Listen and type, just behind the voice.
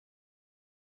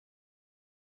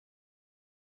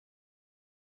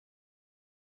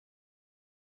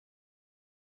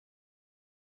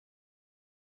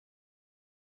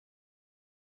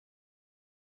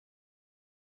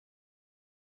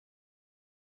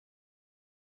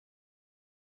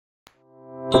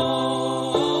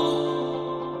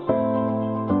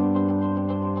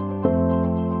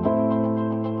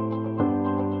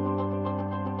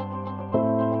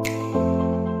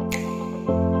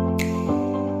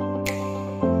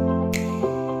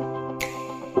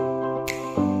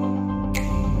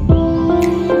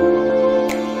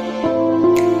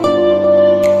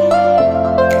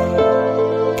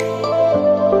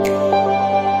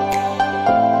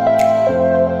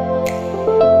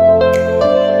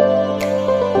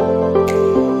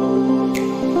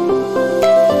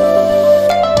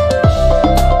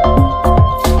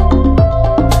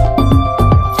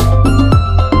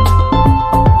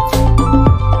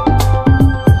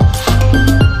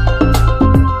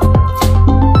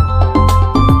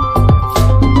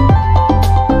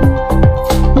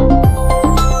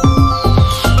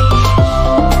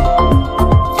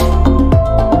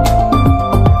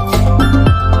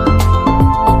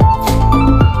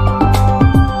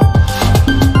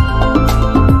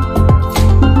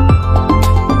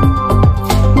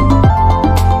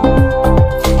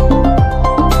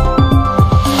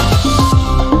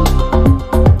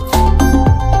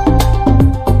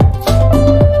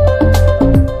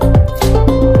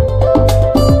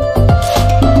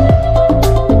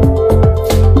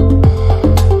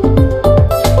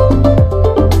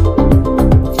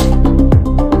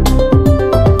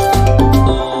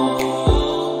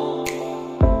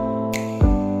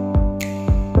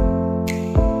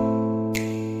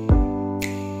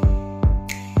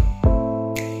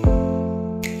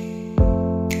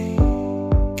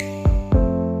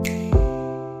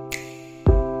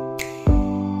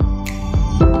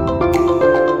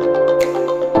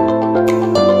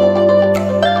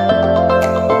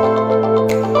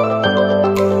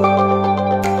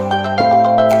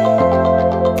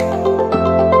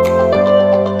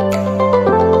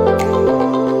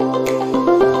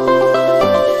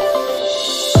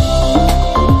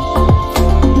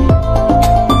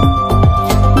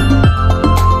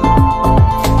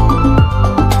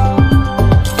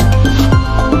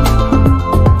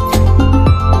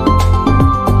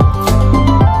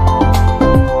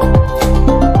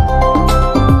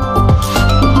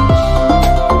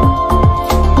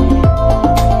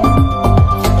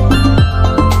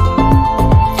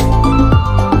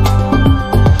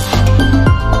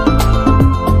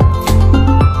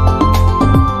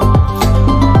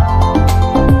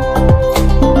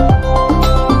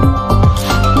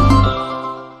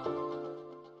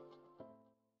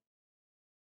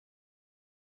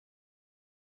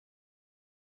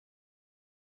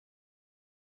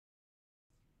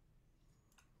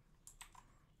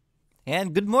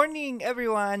And good morning,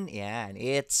 everyone. Yan,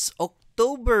 it's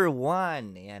October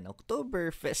 1. Yan,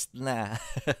 Oktoberfest na.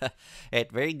 Right,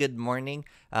 very good morning.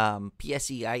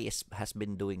 PSEI has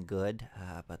been doing good,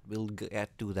 but we'll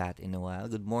get to that in a while.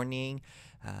 Good morning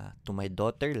to my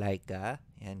daughter, Laika.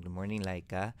 And good morning,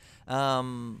 Laika.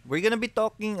 We're going to be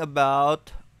talking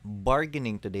about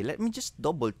bargaining today. Let me just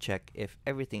double check if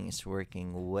everything is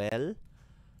working well.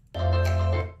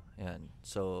 Ayan.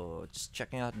 So, just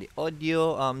checking out the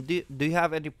audio. Do you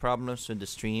have any problems with the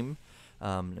stream?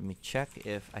 Let me check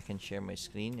if I can share my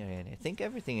screen. Ayan. I think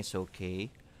everything is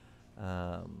okay.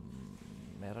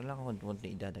 Meron lang akong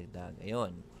konti idadagdag.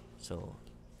 Ayun. So,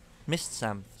 missed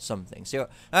something. So,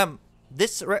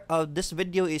 this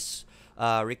video is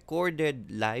recorded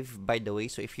live, by the way.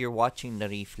 So, if you're watching the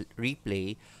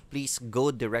replay, please go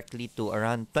directly to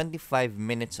around 25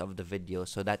 minutes of the video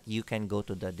so that you can go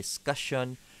to the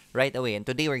discussion right away. And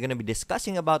today we're going to be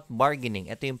discussing about bargaining.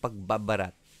 Ito yung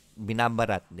pagbabarat,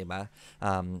 binabarat, di ba?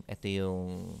 Ito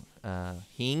yung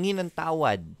hingi ng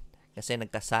tawad kasi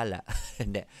nagkasala.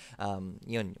 Hindi.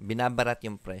 Yun, binabarat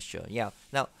yung presyo. Yeah.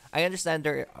 Now, I understand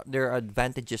there are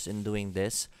advantages in doing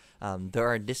this. There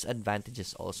are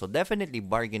disadvantages also. Definitely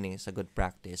bargaining is a good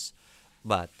practice,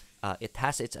 but it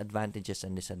has its advantages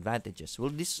and disadvantages. We'll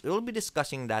be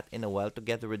discussing that in a while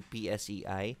together with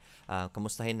PSEI.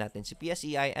 Kamustahin natin si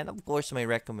PSEI and of course my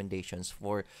recommendations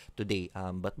for today.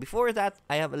 But before that,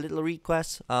 I have a little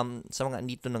request sa mga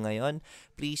andito na ngayon.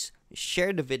 Please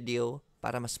share the video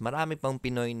para mas marami pang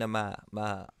Pinoy na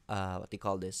what do you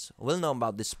call this, will know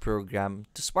about this program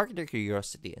to spark their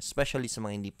curiosity, especially sa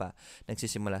mga hindi pa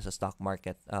nagsisimula sa stock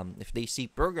market. If they see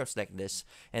programs like this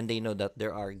and they know that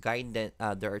there are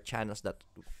channels that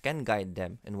can guide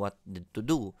them in what to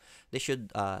do, they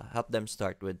should help them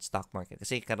start with stock market.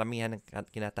 Kasi karamihan ng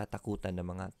kinatatakutan ng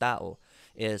mga tao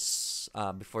is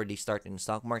before they start in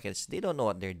stock markets, they don't know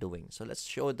what they're doing. So let's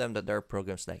show them that there are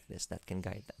programs like this that can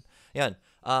guide them. Yan.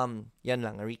 Yan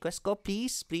lang. A request ko,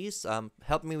 please,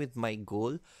 help me with my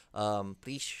goal.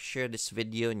 Please share this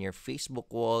video in your Facebook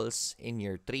walls, in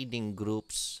your trading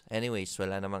groups. Anyways,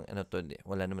 wala namang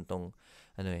wala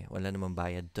namang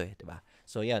bayad to diba?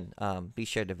 So yan, please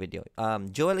share the video.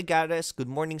 Joel Agares, good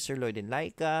morning Sir Lloyd and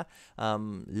Laika.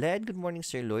 Led, good morning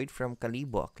Sir Lloyd from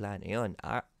Calibo, Aklan. Ayun.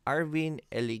 Arvin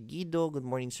Elegido, good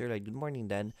morning Sir Lloyd. Good morning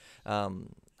Dan.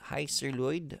 Hi, Sir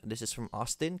Lloyd. This is from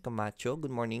Austin Camacho.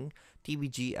 Good morning.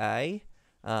 TBGI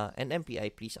and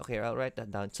MPI, please. Okay, I'll write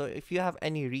that down. So, if you have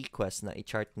any requests na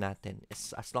i-chart natin,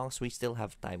 as long as we still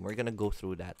have time, we're gonna go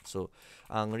through that. So,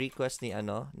 ang request ni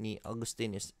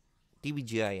Augustine is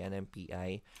TBGI and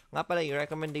MPI. Nga pala, yung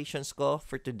recommendations ko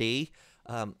for today,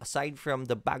 aside from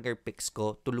the bagger picks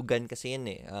ko, tulugan kasi yan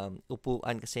eh.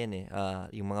 Upuan kasi yan eh,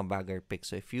 yung mga bagger picks.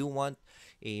 So, if you want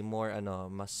a more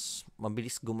mas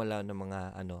mabilis gumalaw ng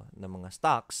mga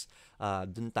stocks,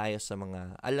 dun tayo sa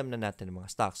mga alam na natin ng mga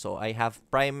stocks. So I have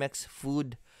Primex,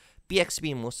 Food,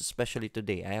 PXP most especially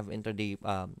today. I have intraday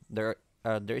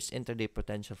there's intraday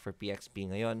potential for PXP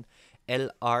ngayon.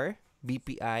 LR,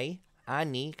 BPI,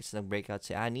 ANI, kasi nag-breakout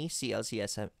si ANI, CLC,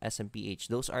 SMPH.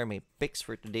 Those are my picks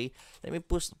for today. Let me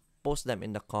post them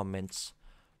in the comments.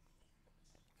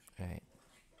 Right.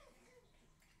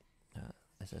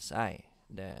 SSI.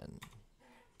 Then,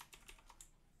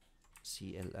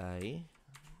 CLI.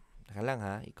 Taka lang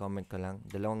ha, i-comment ko lang.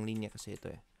 Dalawang linya kasi ito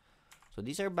eh. So,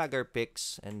 these are bagger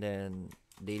picks and then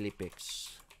daily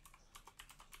picks.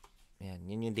 Yan,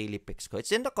 yun yung daily picks ko.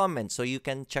 It's in the comments, so you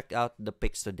can check out the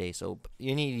picks today. So,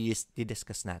 yun yung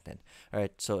i-discuss natin.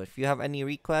 Alright, so if you have any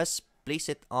requests, place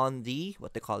it on the,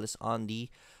 what they call this, on the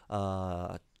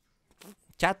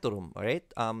chat room, alright?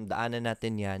 Daanan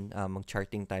natin yan,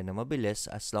 mag-charting tayo na mabilis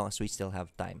as long as we still have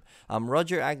time.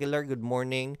 Roger Aguilar, good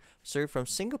morning. Sir, from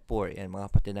Singapore. Yan, mga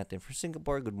kapatid natin from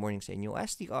Singapore, good morning sa inyo.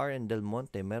 STR and Del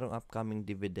Monte, merong upcoming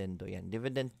dividendo. Yan,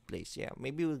 dividend plays. Yeah,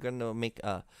 maybe we're gonna make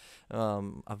a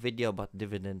video about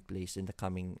dividend plays in the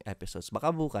coming episodes.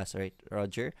 Baka bukas, right,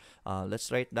 Roger?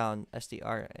 Let's write down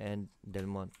STR and Del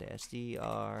Monte.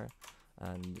 STR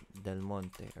and Del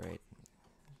Monte, right?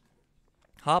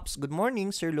 Hops, good morning,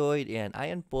 Sir Lloyd. Yan,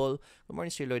 Ian Paul, good morning,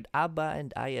 Sir Lloyd. ABA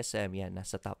and ISM, yan,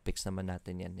 nasa top picks naman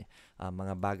natin yan.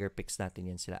 Mga bagger picks natin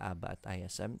yan sila, ABA at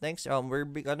ISM. Thanks, we're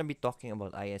gonna be talking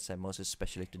about ISM most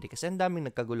especially today kasi ang daming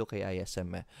nagkagulo kay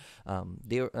ISM.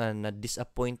 They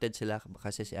na-disappointed sila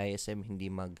kasi si ISM hindi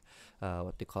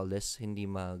what they call this, hindi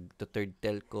mag-third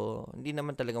telco. Hindi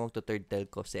naman talaga mag-third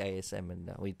telco si ISM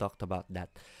and we talked about that.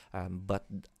 But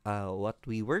what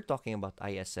we were talking about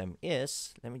ISM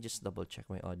is, let me just double check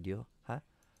my audio.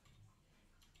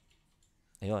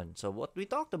 Ayun. So, what we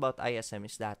talked about ISM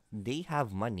is that they have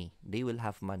money. They will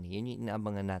have money. Yun yung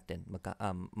inaabangan natin.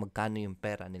 Magkano yung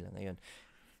pera nila ngayon.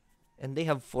 And they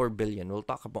have 4 billion. We'll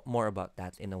talk more about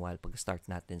that in a while pag-start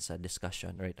natin sa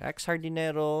discussion. Right? Ex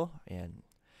Hardinero. Ayan.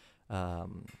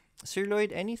 Sir Lloyd,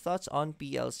 any thoughts on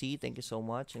PLC? Thank you so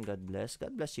much and God bless.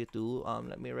 God bless you too.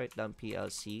 Let me write down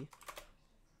PLC.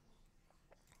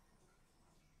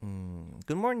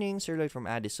 Good morning, Sir Lloyd from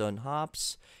Addison.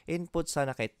 Hops. Input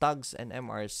sana kay Tugs and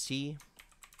MRC.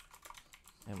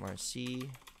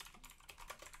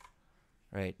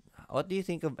 Right. What do you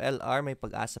think of LR? May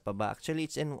pag-asa pa ba? Actually,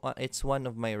 it's one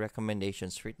of my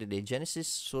recommendations for today. Genesis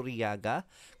Suryaga.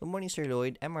 Good morning, Sir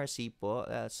Lloyd. MRC po.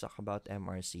 Let's talk about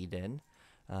MRC then.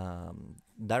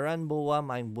 Daran Boa,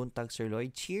 maing buntag, Sir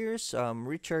Lloyd. Cheers.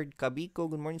 Richard Cabico,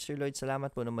 good morning, Sir Lloyd.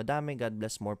 Salamat po na madami. God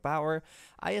bless, more power.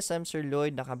 ISM, Sir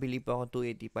Lloyd, nakabili po ako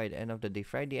 280 by the end of the day.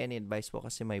 Friday, any advice po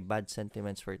kasi may bad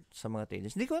sentiments sa mga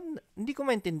traders. Hindi ko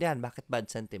maintindihan bakit bad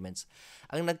sentiments.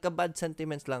 Ang nagka-bad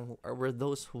sentiments lang were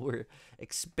those who were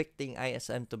expecting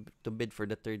ISM to bid for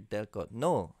the third telco.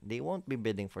 No, they won't be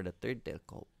bidding for the third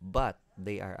telco. But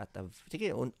they are at a,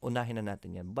 sige, unahin na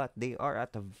natin yan. But they are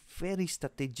at a very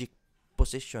strategic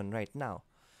position right now.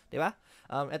 Diba?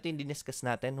 Ito yung diniscuss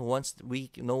natin. Once we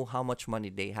know how much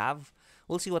money they have,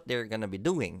 we'll see what they're gonna be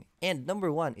doing. And number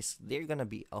one is they're gonna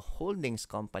be a holdings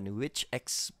company which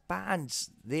expands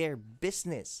their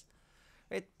business.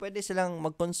 Right? Pwede silang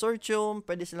mag-consortium,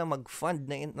 pwede silang mag-fund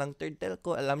ng third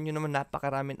telco. Alam nyo naman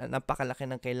napakalaki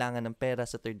ng kailangan ng pera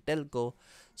sa third telco.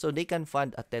 So they can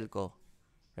fund a telco.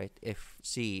 Right? If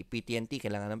si PTNT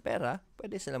kailangan ng pera,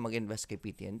 pwede sila mag-invest kay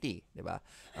PTNT, 'di ba?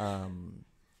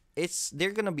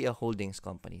 They're gonna be a holdings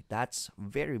company. That's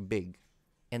very big.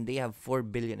 And they have 4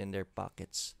 billion in their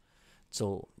pockets.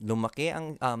 So, lumaki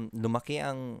ang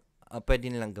pwede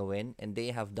nilang gawin and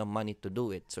they have the money to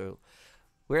do it. So,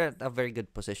 we're at a very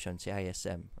good position si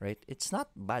ISM, right? It's not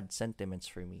bad sentiments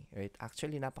for me, right?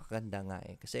 Actually, napakaganda nga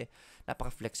kasi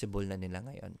napaka-flexible na nila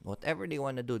ngayon. Whatever they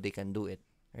wanna do, they can do it,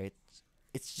 right?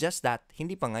 It's just that,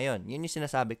 hindi pa ngayon. Yun yung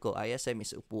sinasabi ko, ISM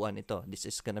is upuan ito. This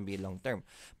is gonna be long term.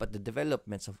 But the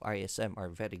developments of ISM are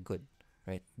very good.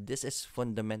 Right? This is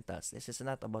fundamentals. This is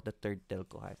not about the third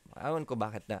telco hype. Awan ko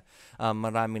bakit na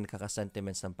maraming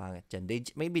nakaka-sentiments ng pangit dyan.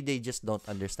 Maybe they just don't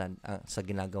understand sa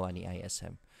ginagawa ni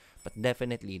ISM. But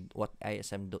definitely, what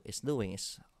ISM is doing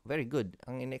is very good.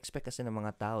 Ang in-expect kasi ng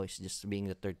mga tao is just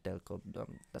being the third telco.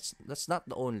 That's not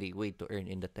the only way to earn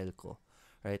in the telco.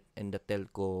 Right? In the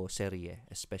telco serie,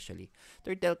 especially.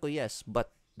 Third telco, yes.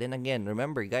 But then again,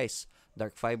 remember guys,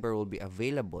 dark fiber will be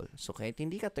available. So, kahit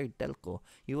hindi ka third telco,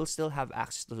 you will still have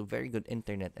access to very good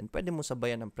internet and pwede mo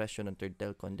sabayan ang presyo ng third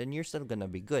telco and then you're still gonna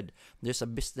be good. There's a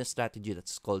business strategy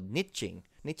that's called niching.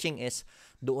 Niching is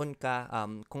doon ka,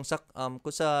 kung sa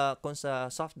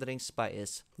soft drinks pa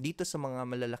is, dito sa mga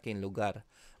malalaking lugar,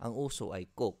 ang uso ay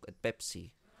Coke at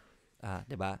Pepsi.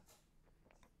 'Di ba?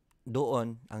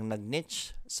 Doon ang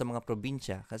nag-niche sa mga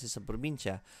probinsya kasi sa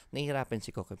probinsya nahihirapan si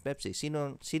Coke at Pepsi.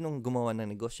 Sinong gumawa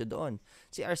ng negosyo doon?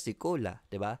 Si RC Cola,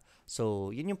 'di ba?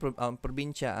 So, yun yung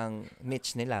probinsya ang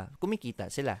niche nila. Kumikita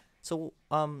sila. So,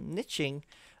 niching,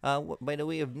 by the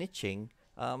way of niching,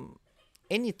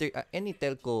 any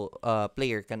telco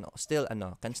player can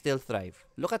still thrive.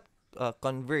 Look at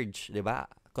Converge, 'di ba?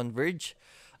 Converge,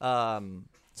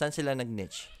 saan sila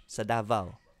nag-niche? Sa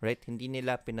Davao, right? Hindi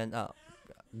nila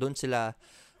doon sila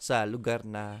sa lugar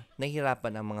na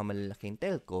nahihirapan ang mga malalaking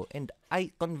telco and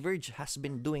Converge has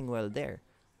been doing well there.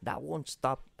 That won't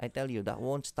stop, I tell you, that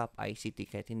won't stop ICT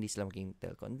kahit hindi sila maging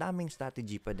telco. Ang daming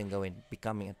strategy pwedeng gawin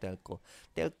becoming a telco.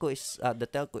 The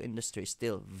telco industry is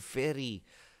still very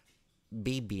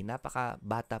baby.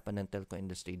 Napaka-bata pa ng telco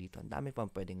industry dito. Ang dami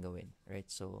pang pwedeng gawin. Right?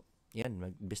 So, yan,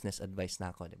 mag-business advice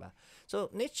na ako, di ba?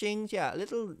 So, niching, yeah,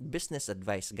 little business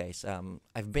advice, guys.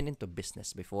 I've been into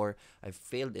business before. I've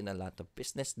failed in a lot of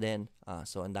business then.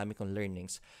 So, ang dami kong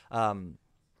learnings.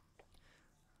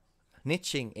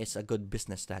 Niching is a good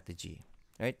business strategy,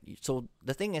 right? So,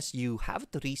 the thing is, you have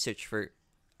to research for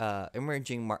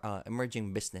emerging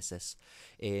businesses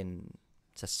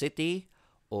sa city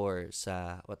or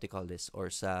sa,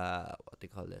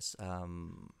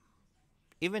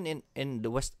 even in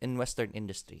Western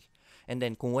industry. And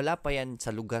then, kung wala pa yan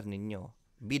sa lugar ninyo,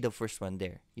 be the first one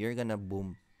there. You're gonna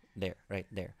boom there, right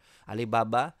there.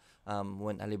 Alibaba,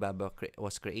 when Alibaba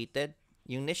was created,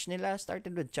 yung niche nila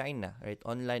started with China, right?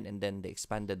 Online, and then they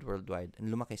expanded worldwide.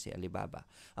 And lumaki si Alibaba.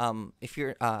 If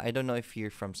you're, I don't know if you're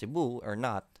from Cebu or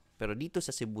not, pero dito sa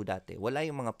Cebu dati, wala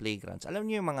yung mga playgrounds. Alam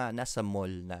niyo yung mga nasa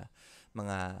mall na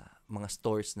mga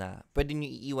stores na pwede niyo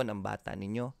iiwan ang bata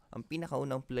ninyo. Ang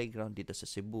pinakaunang playground dito sa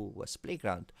Cebu was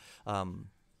playground.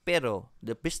 Pero,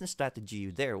 the business strategy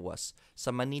there was,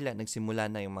 sa Manila, nagsimula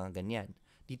na yung mga ganyan.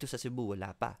 Dito sa Cebu,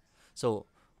 wala pa. So,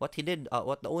 what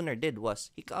the owner did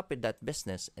was, he copied that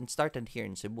business and started here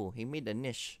in Cebu. He made a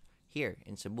niche here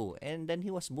in Cebu. And then he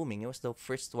was booming. He was the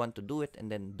first one to do it, and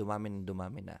then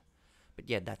dumami na. But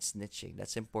yeah, that's niching.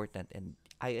 That's important. And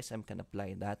ISM can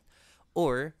apply that.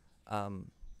 Or,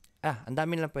 ang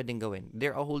dami lang pwedeng gawin.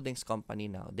 They're a holdings company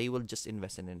now. They will just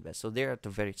invest and invest. So they're at a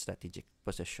very strategic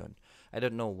position. I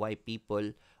don't know why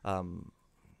people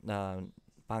na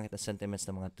pangit na sentiments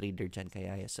ng mga trader dyan kay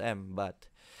ISM, but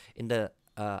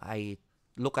I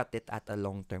look at it at a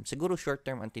long term. Siguro short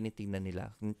term ang tinitingnan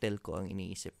nila, yung telco ang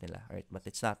iniisip nila, right? But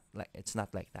it's not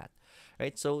like that.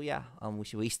 Right? So yeah, we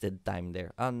wasted time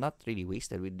there. Not really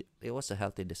wasted. It was a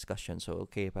healthy discussion, so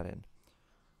okay pa rin.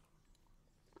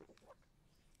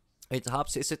 It's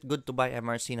Hops, is it good to buy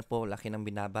MRC na po? Laki ng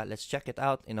binaba. Let's check it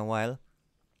out in a while.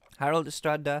 Harold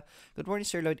Estrada, good morning,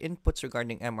 Sir Lloyd. Inputs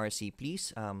regarding MRC,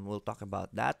 please. We'll talk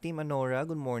about that. Team Manora,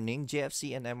 good morning.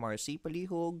 JFC and MRC,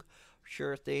 palihog.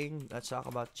 Sure thing. Let's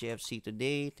talk about JFC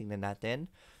today. Tingnan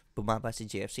natin. Bumaba si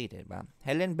JFC, diba?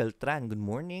 Helen Beltran, good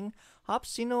morning.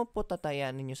 Hops, sino po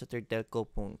tatayan ninyo sa third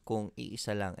telco kung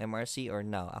iisa lang? MRC or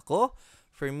now? Ako,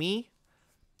 for me,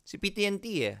 si PTNT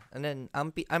eh. And then,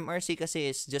 MRC kasi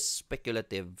is just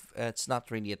speculative. It's not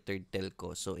really a third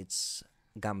telco. So, it's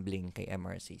gambling kay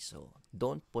MRC. So,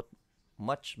 don't put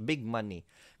much big money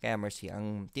kay MRC.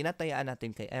 Ang tinatayaan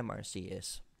natin kay MRC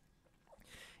is,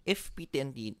 if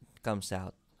PTNT comes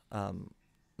out,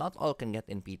 not all can get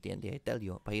in PTNT. I tell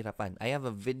you, pahirapan. I have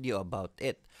a video about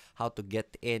it. How to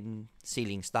get in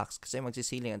ceiling stocks. Kasi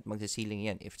magsisiling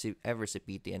yan if ever si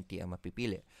PTNT ang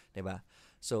mapipili. Diba?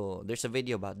 So, there's a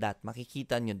video about that.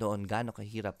 Makikita nyo doon gaano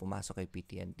kahirap pumasok kay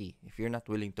PTNT. If you're not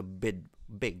willing to bid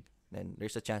big, then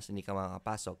there's a chance hindi ka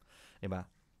makakapasok. Diba?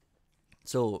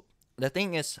 So, the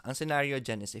thing is, ang scenario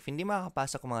dyan is if hindi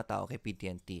makakapasok ang mga tao kay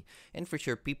PTNT, and for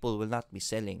sure, people will not be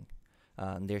selling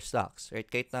their stocks. Right?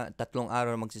 Kahit na 3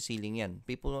 araw magsisiling yan,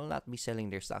 people will not be selling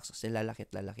their stocks kasi lalaki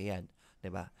yan.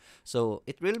 Diba? So,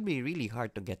 it will be really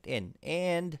hard to get in.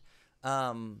 And,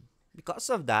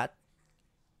 because of that,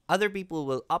 other people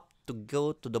will opt to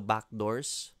go to the back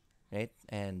doors, right?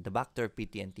 And the back door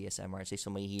PTNT is MRC,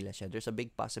 so mahihila siya. There's a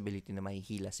big possibility na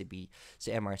mahihila si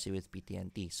MRC with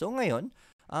PTNT. So ngayon,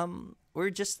 I'm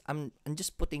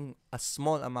just putting a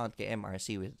small amount kay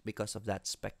MRC because of that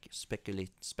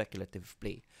speculative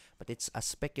play. But it's a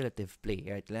speculative play,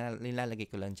 right? Nilalagay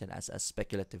ko lang dyan as a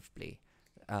speculative play.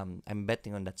 I'm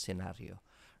betting on that scenario.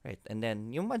 Right? And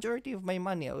then, yung majority of my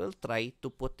money, I will try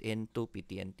to put into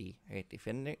PTNT. Right? If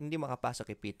hindi makapasok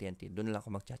kay PTNT, doon lang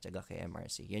ako magtsatsaga kay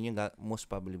MRC. Yan yung most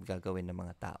probably gagawin ng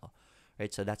mga tao.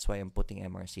 Right? So, that's why I'm putting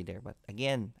MRC there. But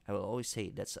again, I will always say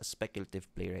that's a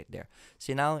speculative play right there.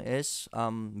 Sinao is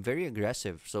very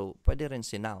aggressive. So, pwede rin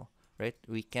Sinao. Right?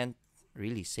 We can't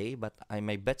really say, but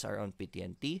my bets are on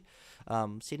PTNT.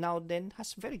 Sinao then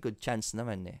has very good chance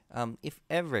naman eh. If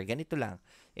ever, ganito lang,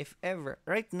 if ever,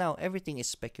 right now, everything is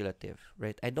speculative,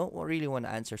 right? I don't really want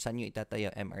to answer saan nyo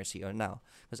itatayo MRC or now,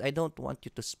 because I don't want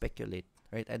you to speculate,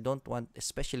 right? I don't want,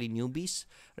 especially newbies,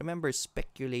 remember,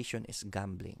 speculation is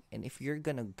gambling, and if you're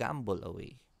gonna gamble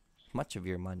away much of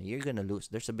your money, you're gonna lose.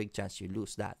 There's a big chance you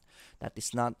lose that. That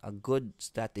is not a good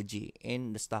strategy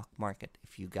in the stock market.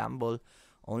 If you gamble,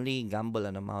 only gamble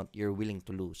an amount you're willing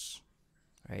to lose,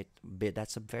 right?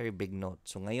 That's a very big note.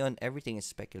 So ngayon, everything is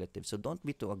speculative. So don't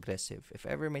be too aggressive. If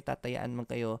ever may tatayaan man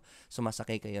kayo,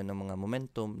 sumasakay kayo ng mga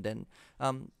momentum, then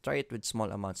try it with small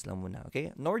amounts lang muna,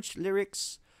 okay? Norge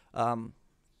Lyrics,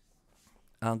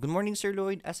 good morning, Sir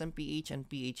Lloyd. SMPH and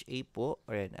PHA po.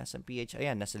 Ayan, SMPH.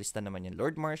 Ayan, nasa lista naman yan.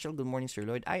 Lord Marshall, good morning, Sir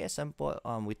Lloyd. ISM po,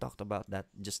 we talked about that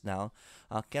just now.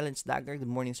 Kellen's Dagger, good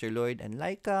morning, Sir Lloyd. And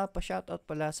Laika, pa-shoutout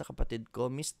pala sa kapatid ko,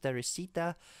 Miss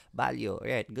Teresita Balio.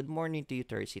 Alright, good morning to you,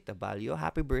 Teresita Balio.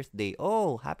 Happy birthday.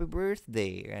 Oh, happy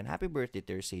birthday. And happy birthday,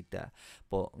 Teresita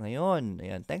po. Ngayon,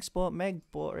 ayan. Thanks po, Meg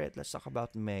po. Alright, let's talk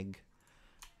about Meg.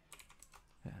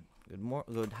 Ayan.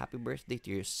 Good happy birthday to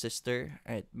your sister.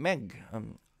 Alright, Meg.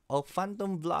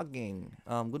 Phantom Vlogging.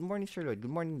 Good morning, Sir Lloyd.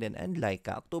 Good morning din. And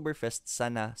Laika, Oktoberfest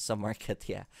sana sa market.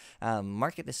 Yeah.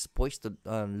 Market is poised to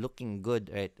looking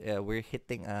good, right? We're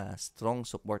hitting a strong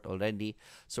support already.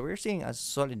 So we're seeing a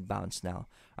solid bounce now.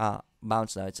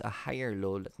 It's a higher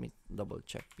low. Let me double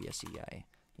check PSEI.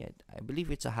 Yeah, I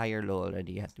believe it's a higher low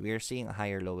already. Yeah, we are seeing a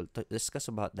higher low. We'll discuss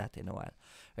about that in a while.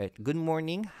 Right. Good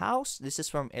morning, House. This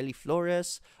is from Ellie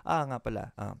Flores. Nga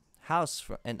pala. House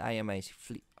and IMI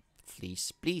Fleece.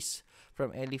 Please.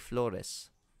 From Ellie Flores.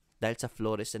 Dahil sa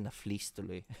Flores and na Fleece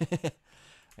tuloy.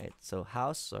 Right. So,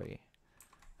 House.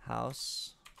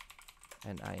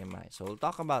 and IMI. So we'll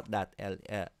talk about that.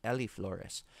 Ellie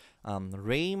Flores.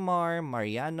 Raymar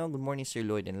Mariano, good morning Sir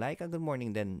Lloyd and Laika, good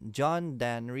morning then. John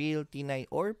Dan Real Tinay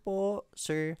Orpo,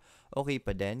 Sir, okay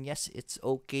pa din? Yes, it's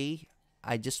okay.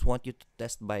 I just want you to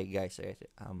test buy, guys.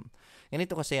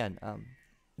 Ganito kasi yan.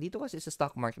 Dito kasi sa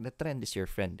stock market, the trend is your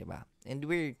friend, di ba? And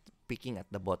we're picking at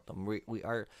the bottom. We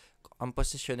are, ang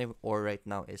position of ore right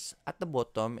now is at the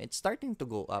bottom. It's starting to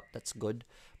go up. That's good.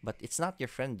 But it's not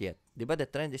your friend yet. Di ba? The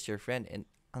trend is your friend. And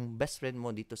ang best friend mo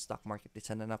dito stock market is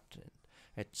an uptrend.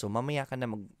 Right? So, mamaya ka na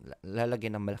maglalagay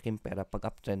ng malaking pera pag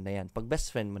uptrend na yan. Pag best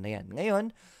friend mo na yan.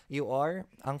 Ngayon,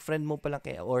 ang friend mo pa lang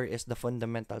kay ore is the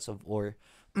fundamentals of ore.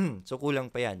 So,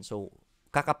 kulang pa yan. So,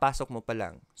 kakapasok mo pa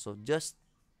lang. So, just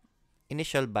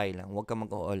initial buy lang. Huwag ka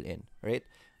mag-all in. Right?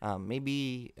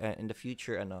 Maybe in the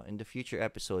future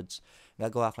episodes,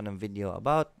 gagawa ko ng video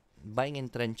about buying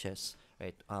in trenches.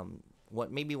 Right?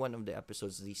 Maybe one of the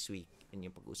episodes this week in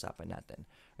yung pag-usapan natin.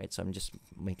 Right? So, I'm just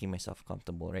making myself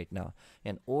comfortable right now.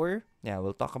 And ore,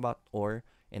 we'll talk about ore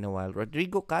in a while.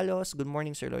 Rodrigo Calos, good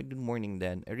morning, Sir Lloyd. Good morning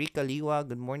then. Erika Liwa,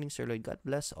 good morning, Sir Lloyd. God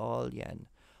bless all. Yan.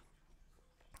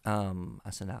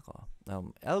 Asan ako?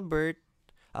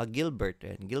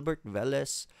 Gilbert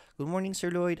Velez. Good morning,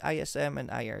 Sir Lloyd. ISM and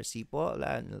IRC po.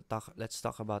 Let's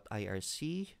talk about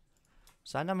IRC.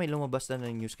 Sana may lumabas na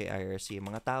ng news kay IRC.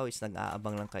 Mga tao is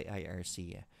nag-aabang lang kay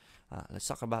IRC. Let's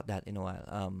talk about that in a while.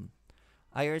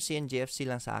 IRC and JFC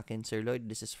lang sa akin, Sir Lloyd.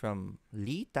 This is from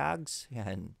Lee Tags.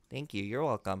 Yan. Thank you. You're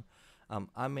welcome.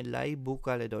 Amelay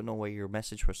Bukal. I don't know why your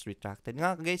message was retracted.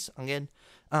 Nga, guys, again,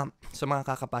 sa mga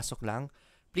kakapasok lang,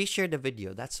 please share the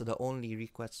video. That's the only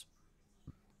request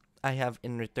I have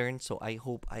in return. So I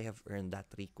hope I have earned that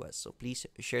request. So please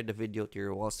share the video to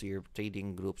your walls, to your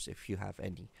trading groups if you have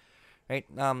any. Right.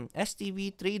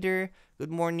 STV Trader,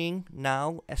 good morning.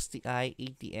 Now, STI,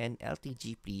 ATN,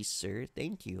 LTG, please, sir.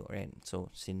 Thank you. Right. So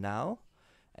si Now,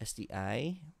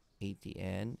 STI,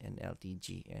 ATN, and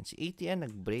LTG. And si ATN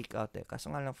nag-breakout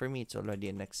Kaso nga lang for me, it's already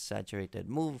an exaggerated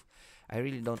move. I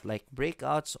really don't like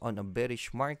breakouts on a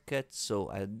bearish market.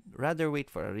 So I'd rather wait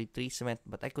for a retracement.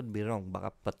 But I could be wrong.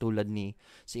 Baka patulad ni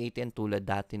si ATN, tulad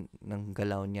dati ng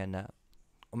galaw niya na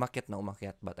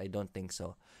umakyat, but I don't think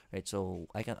so. Right?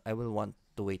 So I will want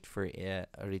to wait for a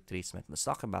retracement. Let's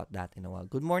talk about that in a while.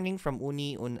 Good morning from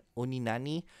Uni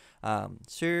Nani.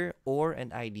 Sir, OR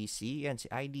and IDC. Yan si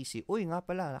IDC. Uy, nga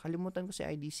pala, nakalimutan ko si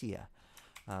IDC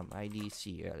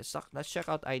IDC. Let's check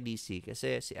out IDC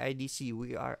kasi si IDC,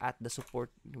 we are at the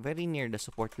support, very near the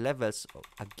support levels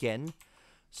again.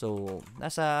 So,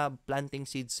 nasa planting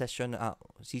seed season na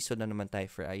naman tayo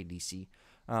for IDC.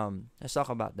 Let's talk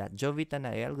about that. Jovita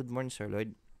Nael, good morning, Sir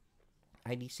Lloyd.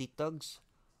 IDC Tugs.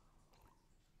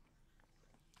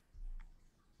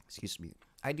 Excuse me.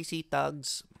 IDC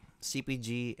Tugs,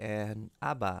 CPG, and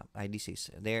ABA.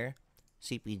 IDCs there.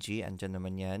 CPG, andyan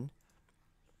naman yan.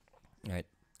 Right.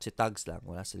 Si Tugs lang.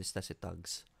 Wala sa lista si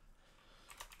Tugs.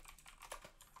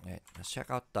 Right. Let's check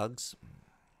out Tugs.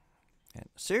 Right.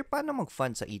 Sir, paano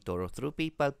mag-fund sa eToro? Through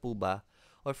PayPal po ba?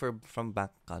 Or from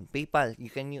bank account? PayPal,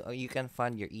 you can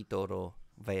fund your eToro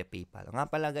via PayPal. Nga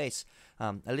pala guys,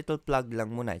 a little plug lang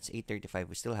muna. It's 8:35.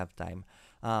 We still have time.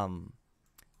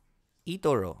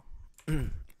 eToro.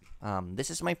 This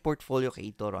is my portfolio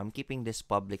kay eToro. I'm keeping this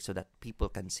public so that people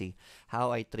can see how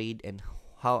I trade and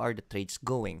how are the trades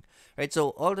going. Right?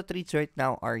 So, all the trades right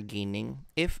now are gaining.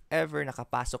 If ever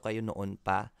nakapasok kayo noon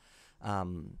pa,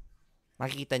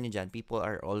 makikita nyo dyan, people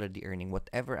are already earning.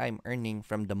 Whatever I'm earning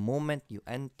from the moment you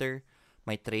enter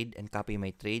my trade and copy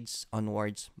my trades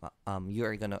onwards, you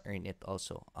are gonna earn it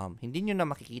also. Hindi nyo na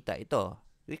makikita ito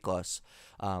because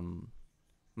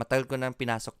matagal ko nang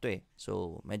pinasok to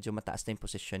So, medyo mataas na yung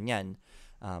position yan.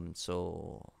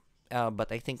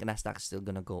 But I think Nasdaq is still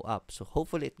gonna go up. So,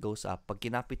 hopefully it goes up. Pag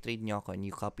kinopy trade nyo ako and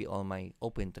you copy all my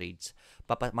open trades,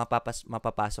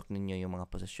 mapapasok ninyo yung mga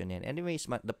position yan. Anyways,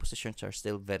 the positions are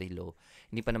still very low.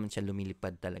 Hindi pa naman siya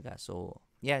lumilipad talaga. So,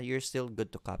 yeah, you're still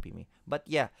good to copy me. But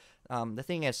yeah, the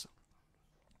thing is,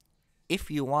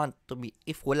 if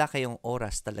wala kayong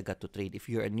oras talaga to trade, if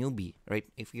you're a newbie,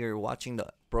 right? If you're watching the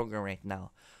program right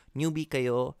now, newbie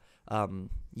kayo,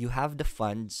 you have the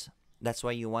funds. That's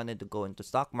why you wanted to go into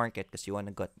stock market because you want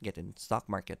to get into stock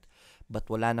market. But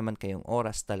wala naman kayong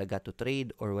oras talaga to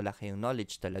trade or wala kayong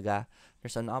knowledge talaga.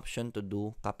 There's an option to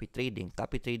do copy trading.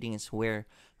 Copy trading is where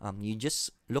you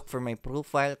just look for my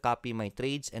profile, copy my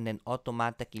trades, and then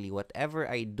automatically whatever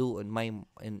I do in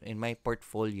my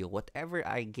portfolio, whatever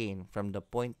I gain from the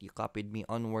point you copied me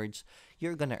onwards,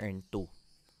 you're gonna earn too.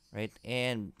 Right?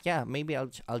 And yeah, maybe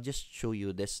I'll just show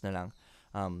you this na lang.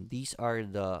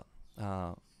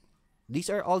 These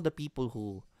are all the people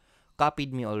who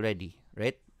copied me already.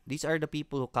 right? These are the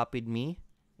people who copied me.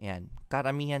 Yan.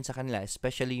 Karamihan sa kanila,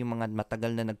 especially yung mga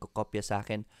matagal na nagkokopya sa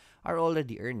akin, are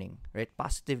already earning, right?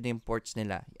 Positive na imports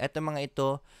nila. At ang mga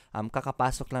ito,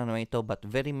 kakapasok lang naman ito, but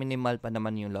very minimal pa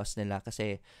naman yung loss nila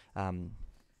kasi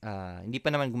hindi pa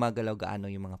naman gumagalaw gaano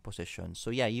yung mga positions. So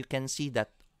yeah, you can see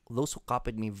that those who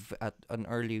copied me at an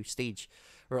early stage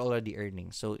were already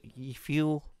earning. So if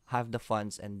you have the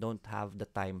funds and don't have the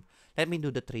time, let me do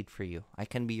the trade for you. I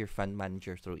can be your fund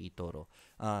manager through eToro.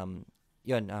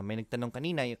 May nagtanong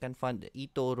kanina, you can fund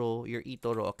your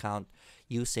eToro account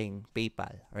using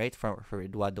PayPal, right? For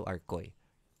Eduardo Arcoy.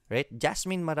 Right?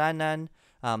 Jasmine Maranan,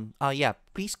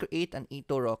 please create an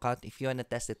eToro account if you wanna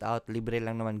test it out. Libre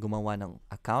lang naman gumawa ng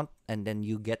account and then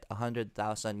you get 100,000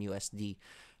 USD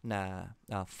na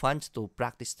funds to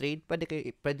practice trade.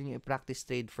 Pwede nyo i-practice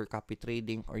trade for copy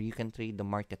trading or you can trade the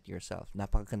market yourself.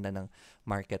 Napakaganda ng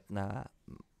market na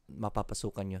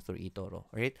mapapasukan nyo through eToro.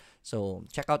 Right? So,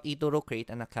 check out eToro, create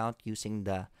an account using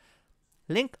the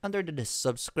link under the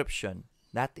subscription.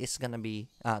 That is gonna be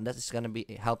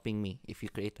helping me if you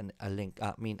create an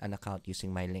account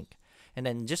using my link. And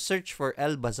then just search for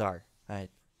El Bazar.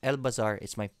 Right? El Bazar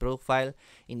is my profile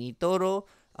in eToro.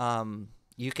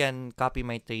 You can copy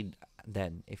my trade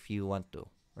then if you want to,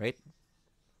 right?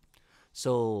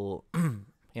 So,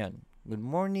 yan. Good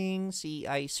morning,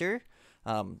 CI sir.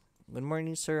 Good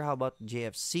morning, sir. How about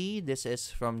JFC? This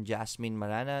is from Jasmine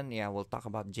Maranan. Yeah, we'll talk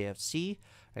about JFC.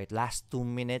 Right, last 2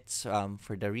 minutes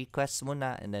for the requests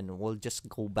muna, and then we'll just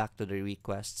go back to the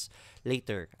requests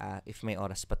later if may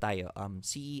oras pa tayo.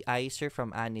 CEI, sir,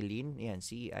 from Anilin. Yan,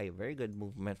 CEI. Very good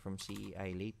movement from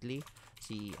CEI lately.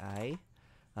 CEI.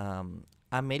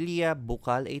 Amelia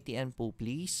Bukal, ATN po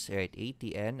please. Right,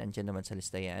 ATN. Andyan naman sa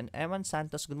lista yan. Eman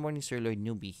Santos, good morning Sir Lloyd,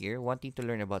 newbie here. Wanting to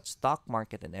learn about stock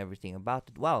market and everything about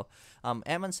it. Wow.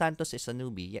 Eman Santos is a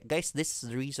newbie. Yeah, guys, this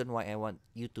is the reason why I want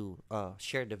you to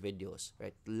share the videos.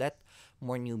 Right, let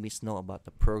more newbies know about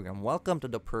the program. Welcome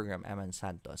to the program, Eman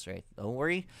Santos. Right, don't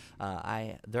worry.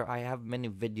 I have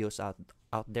many videos out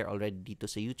there already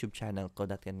dito sa YouTube channel ko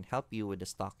that can help you with the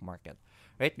stock market.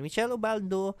 Right, Michelle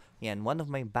Ubaldo, yan, one of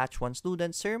my batch 1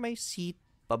 students. Sir, may seat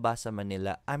pa ba sa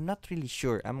Manila? I'm not really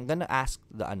sure. I'm gonna ask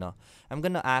the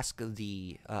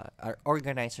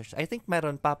organizers. I think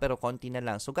meron pa pero konti na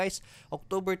lang. So guys,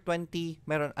 October 20,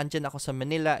 andyan ako sa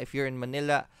Manila. If you're in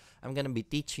Manila, I'm gonna be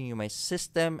teaching you my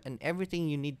system and everything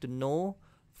you need to know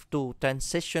to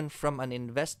transition from an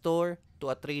investor to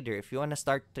a trader. If you wanna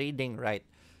start trading right,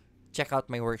 check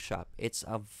out my workshop. It's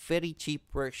a very cheap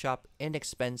workshop,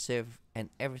 inexpensive,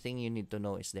 and everything you need to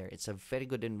know is there. It's a very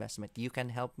good investment. You can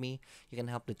help me. You can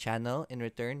help the channel in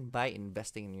return by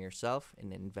investing in yourself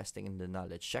and investing in the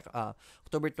knowledge. Check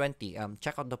October 20.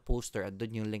 Check out the poster.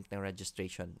 Doon yung link ng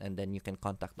registration, and then you can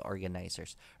contact the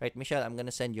organizers. Right, Michelle, I'm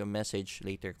gonna send you a message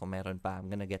later kung meron pa. I'm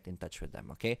gonna get in touch with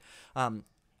them. Okay.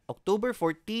 October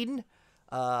 14.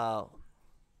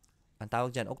 Ang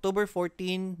tawag dyan, October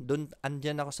 14, dun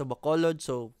andyan ako sa Bacolod.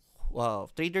 So,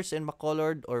 traders in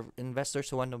Bacolod or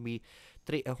investors who want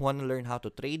to learn how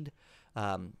to trade,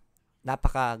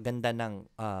 napakaganda ng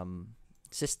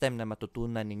system na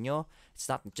matutunan ninyo.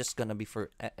 It's not just gonna be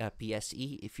for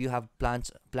PSE. If you have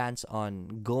plans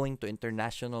on going to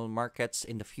international markets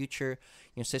in the future,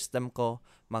 yung system ko,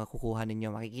 makukuha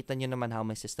ninyo. Makikita nyo naman how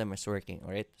my system is working,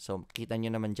 alright? So, makikita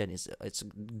nyo naman dyan, it's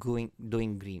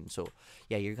doing green. So,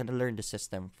 yeah, you're gonna learn the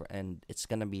system and it's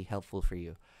gonna be helpful for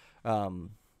you.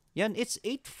 Yan, it's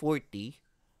 8:40.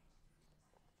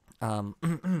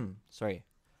 Sorry.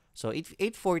 So,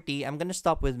 8:40, I'm gonna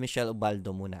stop with Michelle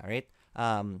Ubaldo muna, right?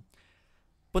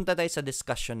 Punta tayo sa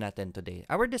discussion natin today.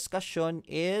 Our discussion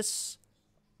is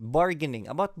bargaining.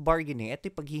 About bargaining.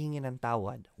 Ito yung paghihingi ng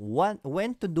tawad.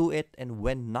 When to do it and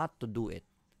when not to do it.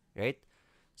 Right?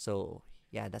 So,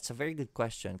 yeah, that's a very good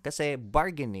question. Kasi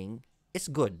bargaining is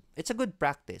good. It's a good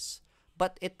practice.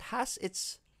 But it has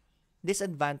its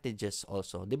disadvantages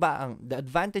also. Diba? The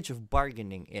advantage of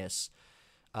bargaining is,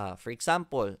 for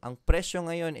example, ang presyo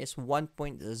ngayon is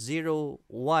 1.01.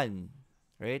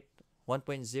 Right?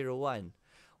 1.01.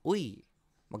 Uy,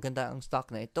 maganda ang stock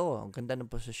na ito. Ang ganda ng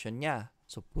posisyon niya.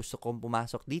 So, gusto kong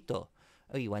pumasok dito.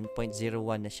 Uy,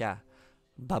 1.01 na siya.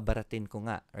 Babaratin ko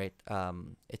nga, right?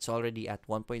 It's already at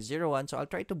 1.01. So, I'll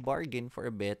try to bargain for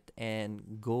a bit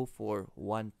and go for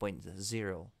 1.0.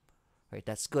 Right?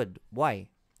 That's good. Why?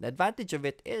 The advantage of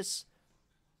it is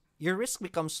your risk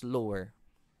becomes lower.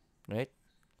 Right?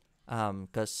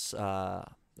 Because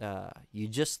you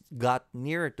just got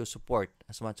nearer to support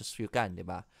as much as you can,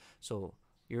 diba? So,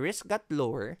 your risk got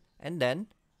lower, and then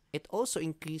it also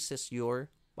increases your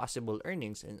possible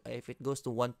earnings. And if it goes to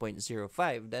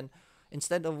 1.05, then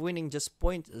instead of winning just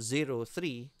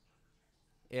 0.03,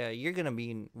 you're gonna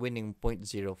be winning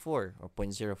 0.04 or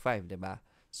 0.05, diba?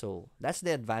 So that's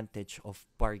the advantage of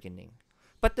bargaining.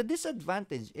 But the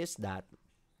disadvantage is that,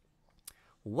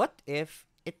 what if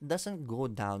it doesn't go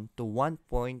down to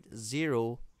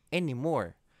 1.0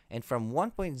 anymore? And from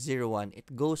 1.01,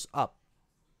 it goes up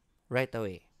right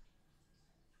away.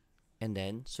 And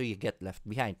then, so you get left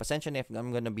behind. Pasensya na if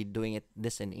I'm gonna be doing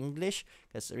this in English,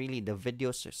 because really the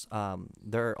videos,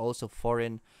 there are also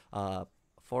foreign,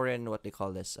 what they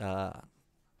call this,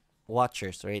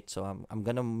 watchers, right? So I'm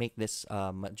gonna make this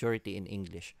majority in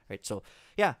English, right? So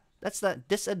yeah, that's the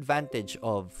disadvantage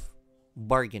of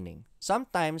bargaining.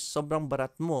 Sometimes sobrang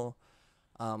barat mo,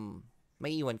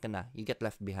 may iwan ka na, you get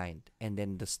left behind, and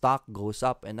then the stock goes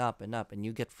up and up and up, and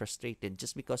you get frustrated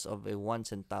just because of a 1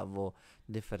 centavo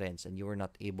difference, and you were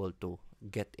not able to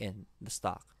get in the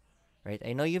stock, right?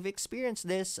 I know you've experienced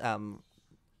this.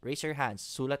 Raise your hands,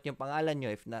 sulat yung pangalan nyo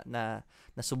if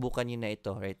nasubukan nyo na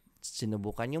ito, right?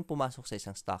 Sinubukan yung pumasok sa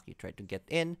isang stock, you try to get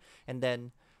in, and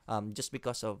then just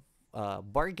because of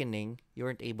bargaining, you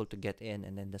weren't able to get in,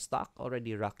 and then the stock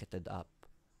already rocketed up,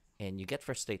 and you get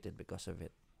frustrated because of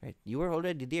it, right? You were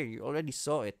already there, you already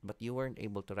saw it, but you weren't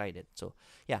able to ride it. So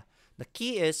yeah, the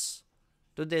key is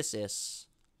to this is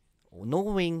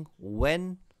knowing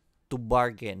when to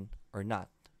bargain or not,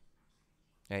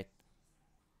 right?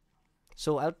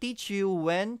 So I'll teach you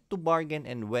when to bargain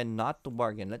and when not to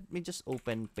bargain. Let me just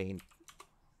open Paint.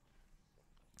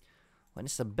 When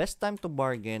is the best time to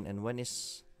bargain and when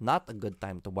is not a good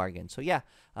time to bargain? So yeah,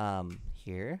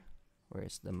 here,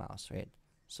 where's the mouse, right?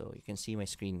 So you can see my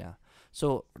screen now.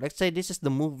 So let's say this is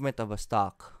the movement of a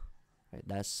stock, right?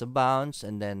 That's the bounce,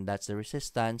 and then that's the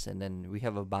resistance, and then we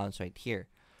have a bounce right here,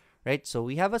 right? So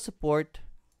we have a support,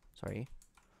 we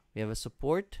have a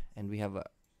support, and we have a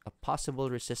possible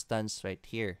resistance right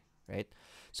here, right?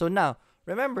 So now,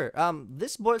 remember,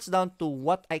 this boils down to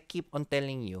what I keep on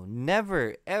telling you.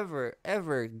 Never, ever,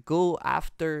 ever go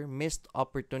after missed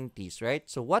opportunities, right?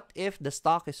 So what if the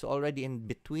stock is already in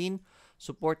between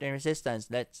support and resistance?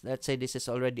 Let's say this is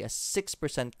already a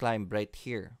 6% climb right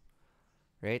here,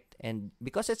 right? And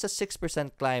because it's a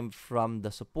 6% climb from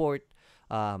the support,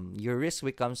 your risk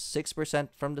becomes 6%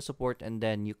 from the support, and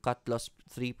then you cut loss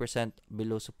 3%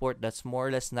 below support. That's more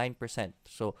or less 9%.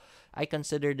 So I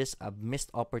consider this a missed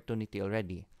opportunity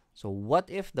already. So what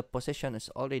if the position is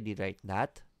already like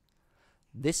that?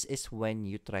 This is when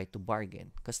you try to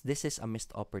bargain, because this is a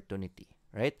missed opportunity,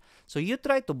 right? So you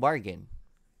try to bargain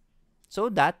so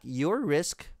that your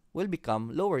risk will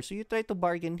become lower. So you try to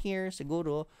bargain here,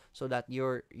 siguro, so that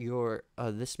your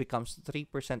this becomes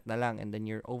 3% na lang, and then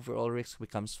your overall risk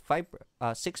becomes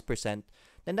 6%.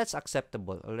 Then that's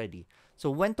acceptable already.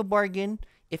 So when to bargain?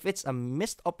 If it's a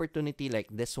missed opportunity like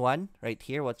this one right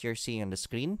here, what you're seeing on the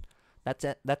screen, that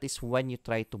is when you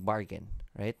try to bargain,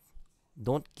 right?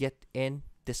 Don't get in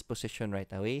this position right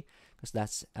away, because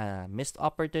that's a missed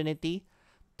opportunity.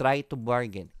 Try to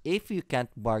bargain. If you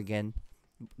can't bargain,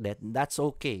 that's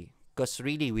okay, because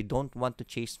really we don't want to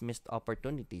chase missed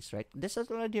opportunities, right? This is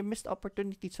already a missed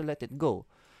opportunity, so let it go.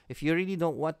 If you really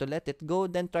don't want to let it go,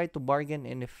 then try to bargain,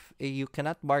 and if you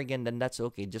cannot bargain, then that's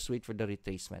okay. Just wait for the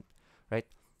retracement, right?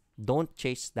 Don't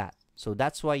chase that. So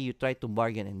that's why you try to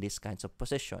bargain in these kinds of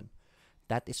position.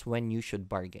 That is when you should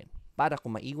bargain. Para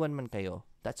kung maiwan man kayo,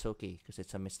 that's okay, because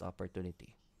it's a missed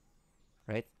opportunity,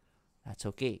 right? That's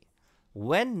okay.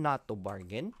 When not to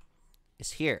bargain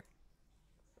is here.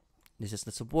 This is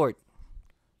the support.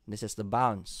 This is the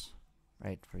bounce,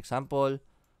 right? For example,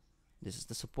 this is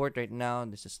the support right now.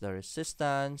 This is the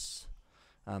resistance.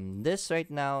 This right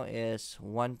now is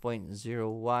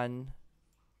 1.01.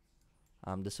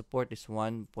 The support is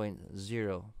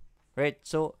 1.0, right?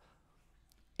 So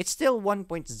it's still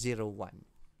 1.01,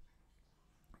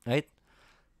 right?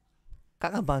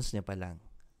 Kaka-bounce niya pa lang.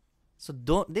 So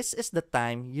this is the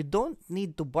time you don't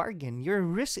need to bargain. Your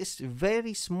risk is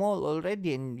very small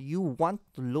already, and you want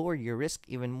to lower your risk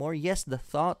even more. Yes, the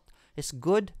thought is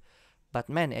good, but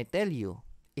man, I tell you,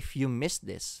 if you miss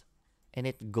this and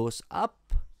it goes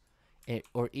up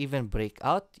or even break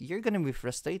out, you're gonna be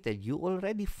frustrated. You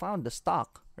already found the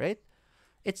stock, right?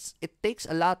 It takes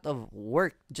a lot of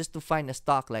work just to find a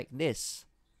stock like this,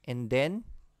 and then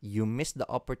you miss the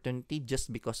opportunity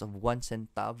just because of 1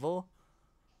 centavo.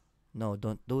 No,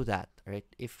 don't do that, right?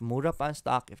 If mura pa ang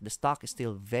stock, if the stock is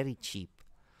still very cheap,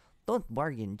 don't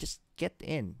bargain. Just get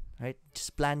in, right?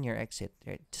 Just plan your exit,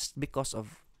 right? Just because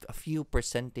of a few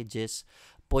percentages,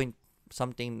 point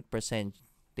something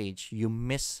percentage, you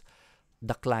miss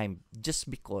the climb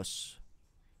just because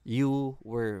you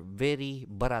were very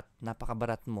barat,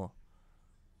 napakabarat mo.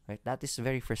 right? That is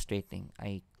very frustrating.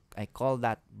 I call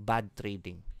that bad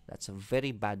trading. That's a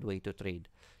very bad way to trade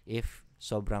if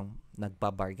sobrang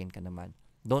nagpa-bargain ka naman.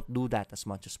 Don't do that as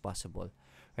much as possible,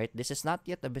 right? This is not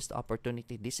yet the best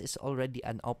opportunity. This is already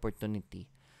an opportunity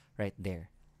right there.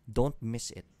 Don't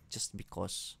miss it just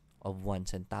because of 1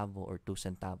 centavo or 2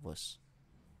 centavos,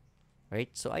 right?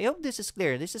 So I hope this is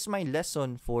clear. This is my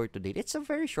lesson for today. It's a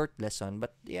very short lesson,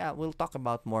 but yeah, we'll talk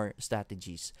about more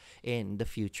strategies in the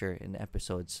future in the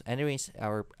episodes. Anyways,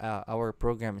 our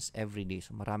program is every day.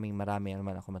 So marami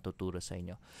naman ako matuturo sa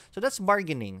inyo. So that's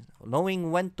bargaining,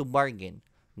 knowing when to bargain,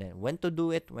 then when to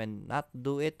do it, when not to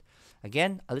do it.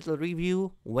 Again, a little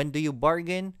review. When do you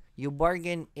bargain? You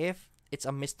bargain if it's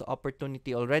a missed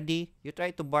opportunity already. You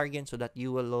try to bargain so that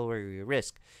you will lower your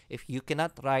risk. If you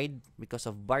cannot ride because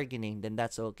of bargaining, then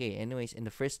that's okay. Anyways, in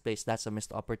the first place, that's a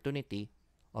missed opportunity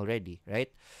already,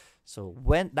 right? So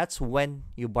that's when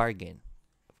you bargain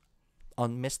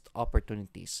on missed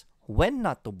opportunities. When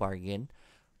not to bargain,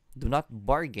 do not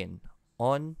bargain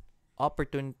on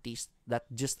opportunities that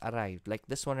just arrived. Like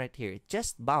this one right here, it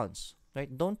just bounced, right?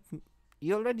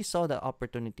 You already saw the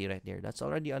opportunity right there. That's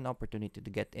already an opportunity to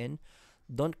get in.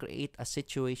 Don't create a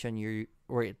situation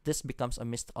where this becomes a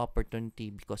missed opportunity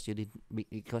because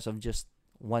because of just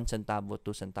 1 centavo,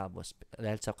 2 centavos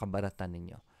dahil sa kabaratan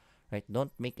ninyo, right?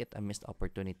 Don't make it a missed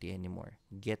opportunity anymore.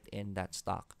 Get in that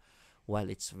stock while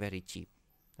it's very cheap,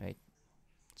 right?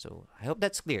 So I hope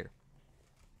that's clear.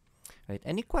 Right?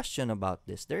 Any question about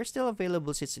this? They're still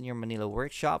available seats in your Manila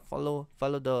workshop. Follow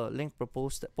the link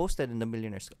posted in the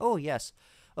Millionaires. Oh, yes.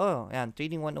 Oh, yan.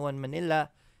 Trading 101 Manila.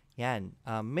 Yan.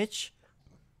 Mitch,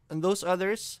 and those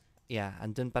others, yeah,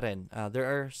 andun pa rin. There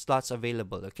are slots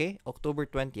available, okay? October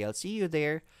 20. I'll see you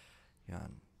there.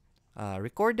 Yan.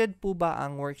 Recorded po ba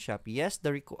ang workshop? Yes,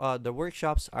 the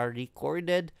workshops are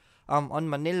recorded. On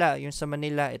Manila, yung sa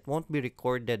Manila, it won't be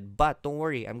recorded. But don't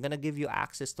worry, I'm gonna give you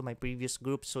access to my previous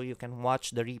groups so you can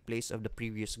watch the replays of the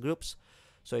previous groups.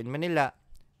 So in Manila,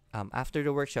 after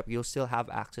the workshop, you'll still have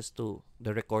access to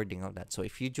the recording of that. So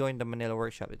if you join the Manila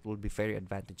workshop, it will be very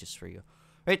advantageous for you.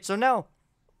 Right, so now,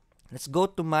 let's go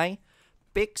to my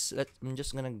picks. I'm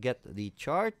just gonna get the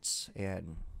charts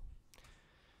and...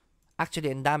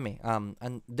 Actually, ang dami.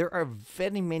 And there are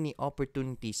very many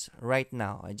opportunities right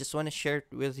now. I just want to share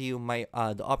with you my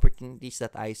the opportunities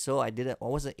that I saw. I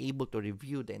wasn't able to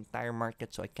review the entire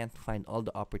market, so I can't find all the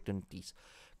opportunities.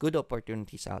 Good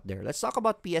opportunities out there. Let's talk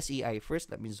about PSEI first.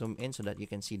 Let me zoom in so that you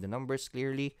can see the numbers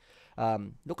clearly.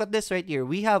 Look at this right here.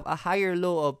 We have a higher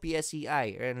low of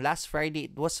PSEI. And last Friday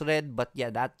it was red, but yeah,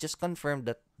 that just confirmed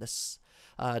that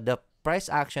the price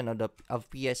action of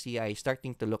PSEI is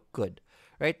starting to look good.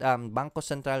 Right, Bangko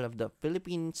Sentral of the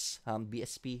Philippines,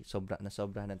 BSP, sobra ng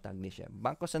tag ni siya.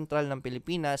 Bangko Sentral ng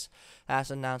Pilipinas has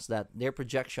announced that their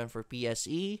projection for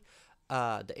PSE,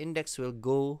 the index will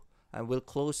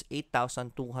close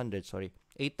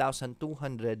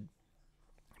 8,200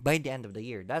 by the end of the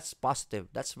year. That's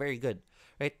positive. That's very good,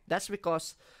 right? That's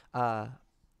because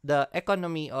the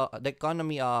economy of the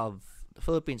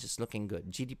Philippines is looking good.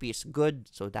 GDP is good,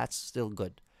 so that's still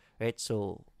good. Right,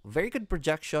 so very good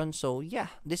projection. So yeah,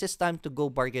 this is time to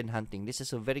go bargain hunting. This is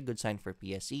a very good sign for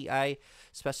PSEI,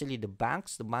 especially the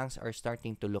banks. The banks are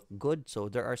starting to look good. So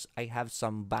I have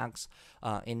some banks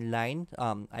in line.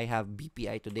 I have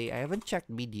BPI today. I haven't checked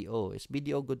BDO. Is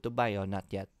BDO good to buy or not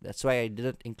yet? That's why I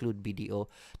didn't include BDO.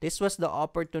 This was the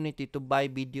opportunity to buy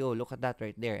BDO. Look at that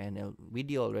right there, and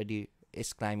BDO already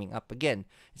is climbing up again.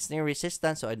 It's near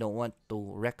resistance, so I don't want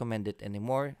to recommend it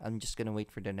anymore. I'm just gonna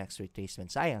wait for the next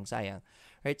retracement. Sayang.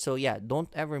 Right, so yeah, don't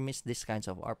ever miss these kinds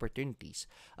of opportunities.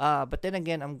 But then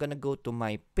again, I'm gonna go to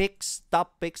my picks,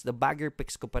 top picks. The bagger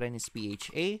picks ko pa rin is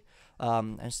PHA.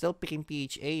 I'm still picking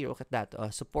PHA. Look at that.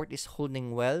 Support is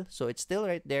holding well, so it's still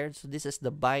right there. So this is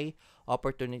the buy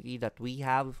opportunity that we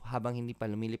have habang hindi pa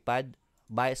lumilipad.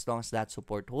 Buy as long as that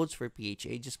support holds for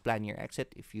PHA. Just plan your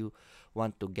exit if you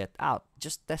want to get out.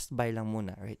 Just test buy lang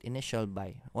muna, right? Initial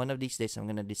buy. One of these days,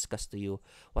 I'm gonna discuss to you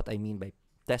what I mean by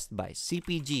test buy.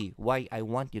 CPG, why I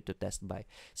want you to test buy.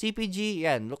 CPG,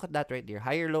 yan, look at that right there.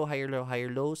 Higher low, higher low,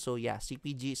 higher low. So yeah,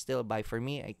 CPG is still a buy for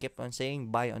me. I kept on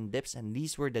saying buy on dips, and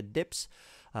these were the dips.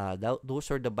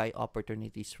 Those are the buy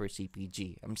opportunities for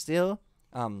CPG. I'm still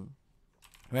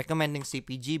recommending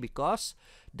CPG because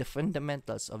the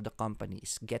fundamentals of the company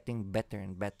is getting better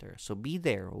and better. So be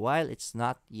there while it's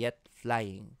not yet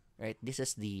flying, right? This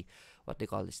is the, what they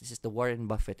call this? This is the Warren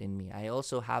Buffett in me. I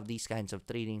also have these kinds of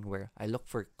trading where I look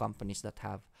for companies that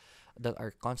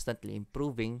are constantly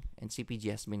improving, and CPG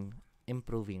has been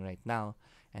improving right now,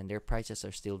 and their prices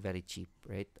are still very cheap,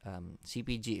 right?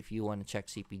 CPG, if you want to check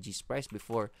CPG's price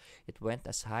before, it went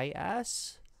as high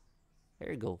as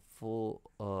There you go. Full,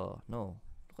 no.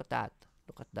 Look at that.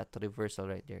 Look at that reversal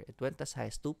right there. It went as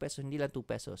high as 2 pesos, hindi lang 2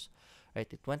 pesos. Right?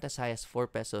 It went as high as 4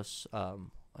 pesos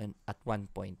at one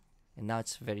point. And now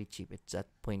it's very cheap. It's at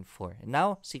 0.4. And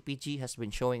now CPG has been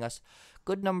showing us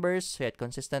good numbers, right?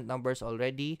 Consistent numbers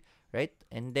already, right?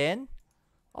 And then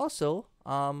also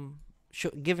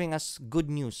giving us good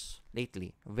news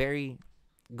lately. Very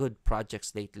good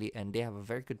projects lately, and they have a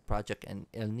very good project in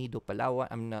El Nido, Palawan.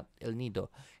 I'm not El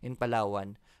Nido, in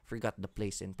Palawan. Forgot the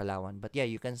place in Palawan, but yeah,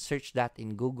 you can search that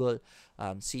in Google,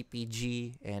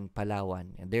 CPG and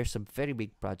Palawan, and there's a very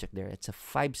big project there. It's a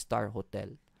 5-star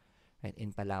hotel, right,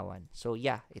 in Palawan. So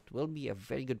yeah, it will be a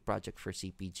very good project for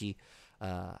CPG.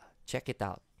 Check it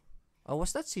out. Oh,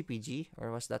 was that CPG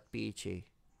or was that PHA?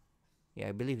 Yeah,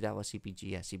 I believe that was CPG.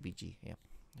 Yeah, CPG. Yeah.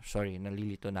 Sorry,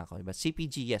 nalilito na ako. But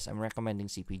CPG, yes, I'm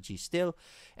recommending CPG still.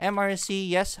 MRC,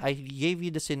 yes, I gave you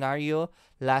the scenario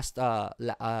last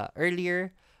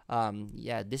earlier.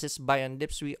 Yeah, this is buy on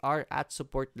dips. We are at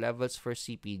support levels for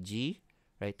CPG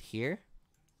right here.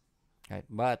 Right,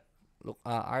 but look,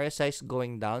 RSI is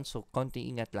going down, so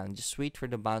konting ingat lang. Just wait for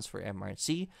the bounce for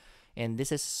MRC. And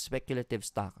this is speculative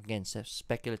stock. Again,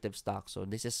 speculative stock. So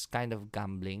this is kind of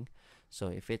gambling. So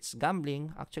if it's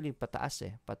gambling, actually pataas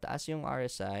eh. Pataas yung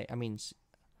RSI. I mean,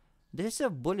 this is a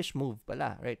bullish move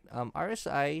pala, right?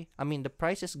 RSI, I mean, the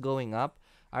price is going up.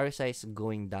 RSI is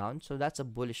going down. So that's a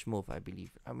bullish move, I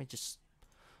believe. I mean, just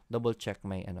double check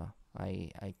my ano.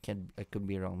 I could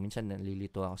be wrong. Minsan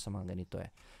nalilito ako sa mga ganito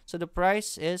eh. So the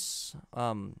price is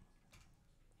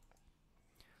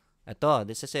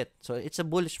this is it. So it's a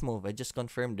bullish move. I just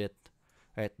confirmed it.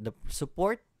 Right? The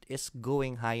support is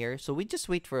going higher. So we just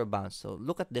wait for a bounce. So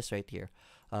look at this right here.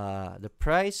 The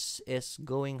price is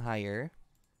going higher.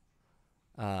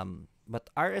 But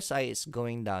RSI is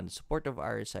going down. The support of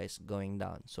RSI is going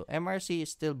down. So MRC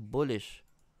is still bullish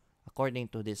according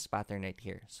to this pattern right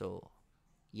here. So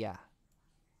yeah.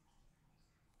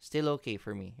 Still okay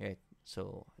for me, right?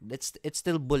 So it's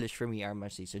still bullish for me,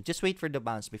 MRC. So just wait for the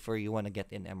bounce before you want to get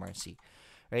in MRC.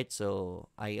 Right, so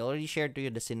I already shared to you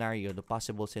the scenario, the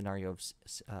possible scenario of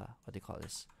what do you call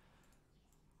this?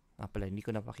 Pala, hindi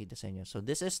ko napakita sa inyo. So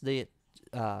this is the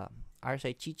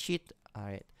RSI cheat sheet.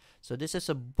 Alright, so this is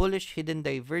a bullish hidden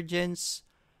divergence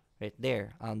right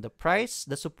there. The price,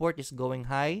 the support is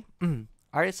going high.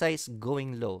 RSI is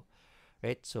going low.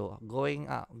 Right, so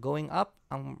going up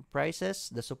ang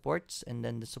prices, the supports, and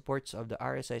then the supports of the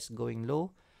RSI is going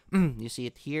low. You see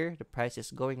it here. The price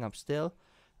is going up still.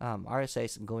 RSI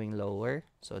is going lower,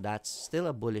 so that's still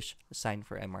a bullish sign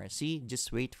for MRC.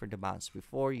 Just wait for the bounce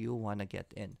before you want to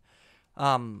get in.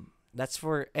 That's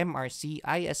for MRC.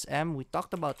 ISM, we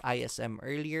talked about ISM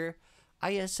earlier.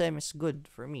 ISM is good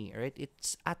for me, right?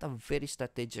 It's at a very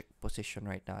strategic position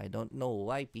right now. I don't know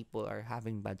why people are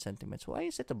having bad sentiments. Why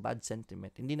is it a bad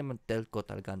sentiment? Hindi naman telco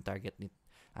talaga ang target ni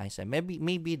ISM.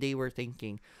 Maybe they were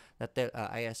thinking that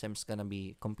ISM is gonna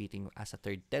be competing as a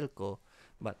third telco,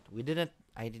 but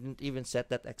I didn't even set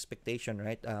that expectation,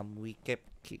 right? We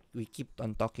keep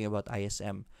on talking about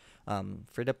ISM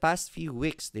for the past few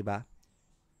weeks, diba?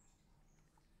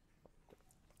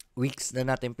 Weeks na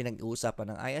natin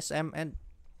pinag-uusapan ng ISM, and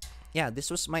yeah,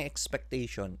 this was my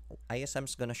expectation. ISM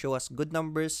is gonna show us good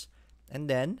numbers,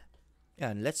 and then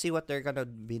yeah, let's see what they're gonna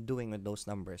be doing with those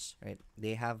numbers, right?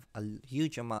 They have a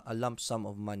huge amount, a lump sum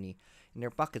of money in their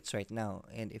pockets right now,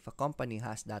 and if a company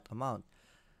has that amount,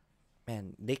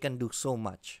 man, they can do so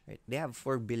much, right? They have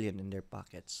 4 billion in their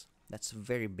pockets. That's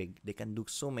very big. They can do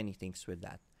so many things with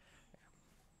that,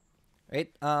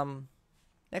 right?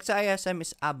 Next ISM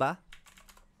is ABA.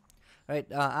 Right,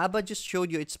 ABA just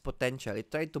showed you its potential.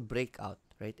 It tried to break out,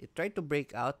 right? It tried to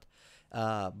break out,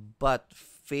 but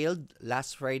failed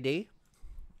last Friday.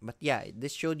 But yeah,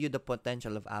 this showed you the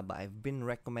potential of ABA. I've been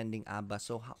recommending ABA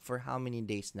for how many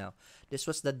days now? This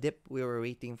was the dip we were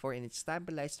waiting for, and it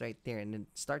stabilized right there, and it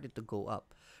started to go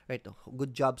up. Right,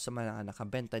 good job sa mga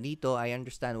nakabenta dito. I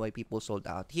understand why people sold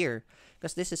out here,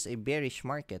 because this is a bearish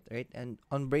market, right? And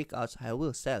on breakouts, I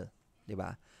will sell,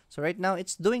 diba? So right now,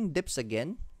 it's doing dips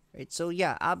again. Right, so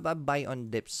yeah, ABA, buy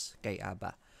on dips kay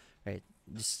ABA. Right,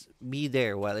 just be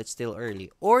there while it's still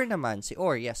early. Or naman, si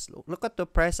OR, yes, look at the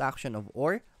price action of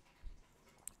OR.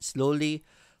 Slowly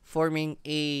forming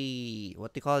a,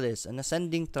 what do you call this, an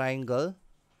ascending triangle.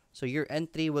 So your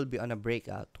entry will be on a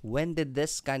breakout. When did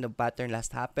this kind of pattern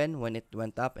last happen? When it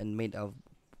went up and made a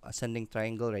ascending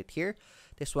triangle right here.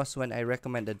 This was when I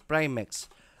recommended Primex.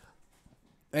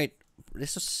 Right,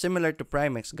 this is similar to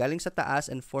Primex. Galing sa taas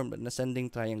and formed an ascending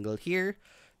triangle here.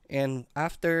 And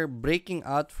after breaking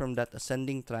out from that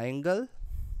ascending triangle,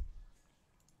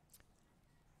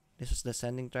 This is the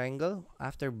ascending triangle.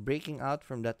 After breaking out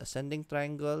from that ascending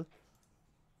triangle,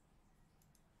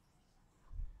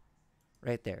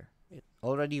 right there, it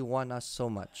already won us so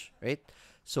much, right?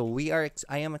 So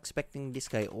I am expecting this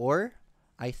guy, or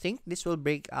I think this will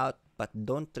break out, but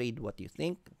don't trade what you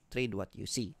think, trade what you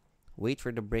see. Wait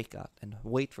for the breakout and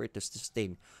wait for it to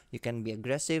sustain. You can be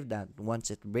aggressive that once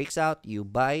it breaks out, you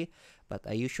buy, but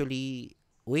I usually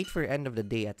wait for end of the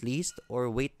day at least, or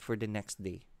wait for the next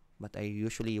day. But I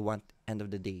usually want end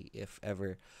of the day if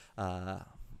ever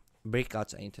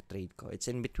breakouts are into trade ko. It's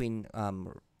in between,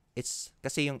 it's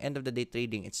kasi yung end of the day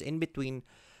trading, it's in between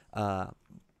an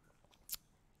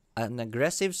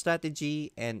aggressive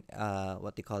strategy and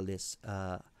what they call this,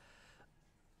 a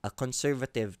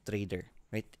conservative trader,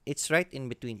 right? It's right in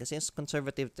between kasi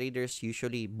conservative traders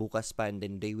usually bukas pa and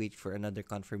then they wait for another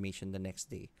confirmation the next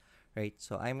day, right?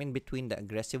 So I'm in between the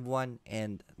aggressive one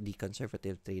and the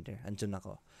conservative trader. Andun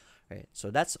ako, right? So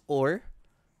that's OR.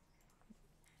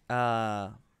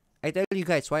 I tell you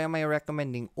guys, why am I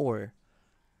recommending OR?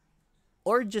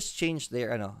 Or just change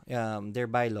their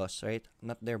bylaws, right?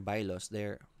 Not their bylaws,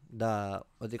 the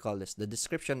what do you call this? The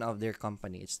description of their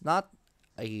company. It's not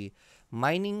a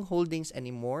mining holdings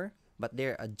anymore, but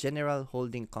they're a general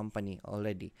holding company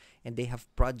already, and they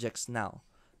have projects now,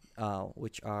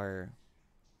 which are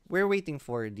we're waiting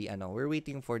for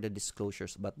the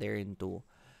disclosures, but they're into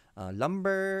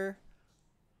lumber.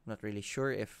 Not really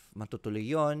sure if matutuloy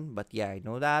yon, but yeah, I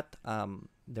know that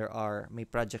may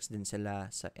projects din sila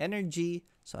sa energy.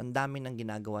 So ang dami ng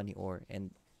ginagawa ni OR,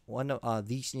 and one of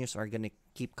these news are gonna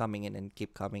keep coming in and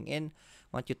keep coming in.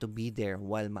 Want you to be there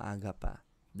while maaga pa.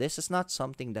 This is not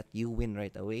something that you win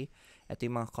right away. Ito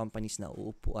yung mga companies na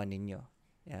uupuan ninyo.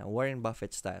 Yeah, Warren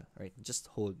Buffett style, right? Just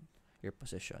hold your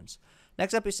positions.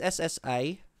 Next up is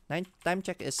SSI. Time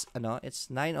check is it's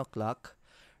 9 o'clock.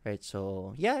 Right,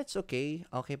 so yeah, it's okay.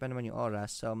 Okay pa naman yung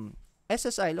oras.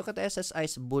 SSI, look at the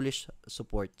SSI's bullish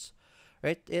supports.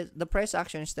 Right? The price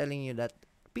action is telling you that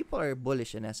people are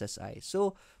bullish in SSI.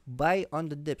 So buy on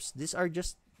the dips. These are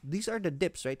the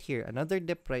dips right here. Another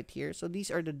dip right here. So these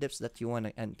are the dips that you want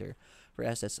to enter for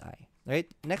SSI.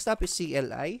 Right? Next up is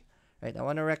CLI. Right? I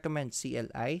want to recommend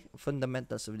CLI.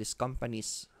 Fundamentals of this company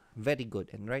is very good,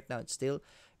 and right now it's still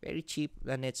very cheap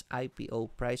than its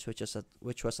IPO price, which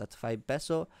was at 5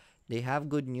 peso. They have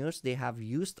good news. They have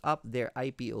used up their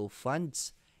IPO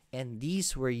funds, and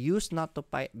these were used not to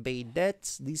pay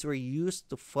debts. These were used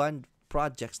to fund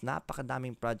projects.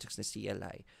 Napakadaming projects na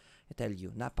CLI. I tell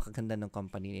you, napakaganda ng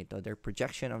company nito. Their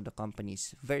projection of the company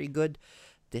is very good.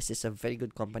 This is a very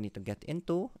good company to get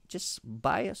into. Just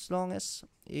buy as long as,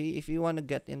 if you want to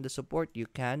get in the support, you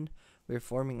can. We're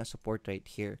forming a support right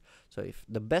here. So if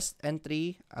the best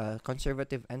entry,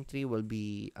 conservative entry, will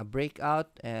be a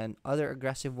breakout, and other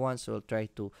aggressive ones will try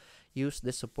to use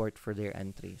this support for their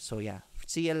entry. So yeah,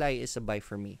 CLI is a buy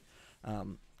for me,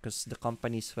 because the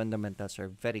company's fundamentals are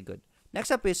very good.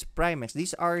 Next up is Primex.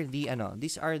 These are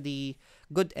the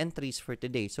good entries for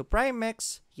today. So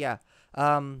Primex, yeah,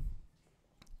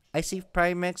 I see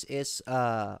Primex is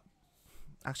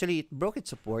actually it broke its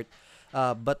support.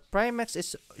 But Primex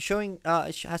is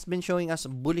has been showing us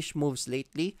bullish moves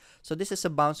lately. So this is a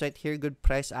bounce right here. Good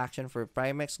price action for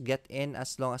Primex. Get in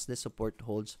as long as the support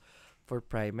holds for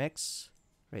Primex.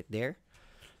 Right there.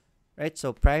 Right,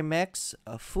 so Primex,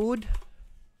 food.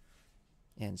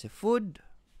 And so food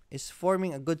is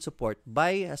forming a good support.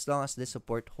 Buy as long as the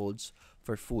support holds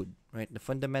for food. Right, the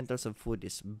fundamentals of food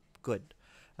is good.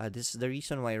 This is the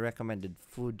reason why I recommended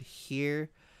food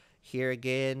here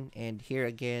again, and here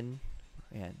again.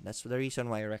 Yeah, that's the reason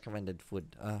why I recommended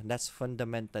food. That's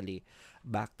fundamentally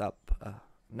backed up.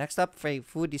 Next up for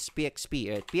food is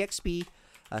PXP. Right? PXP,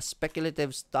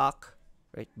 speculative stock,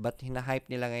 right? But hinahype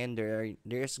nila ngayon.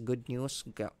 There's good news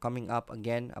coming up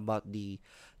again about the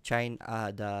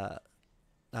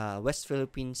West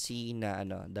Philippine Sea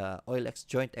the oil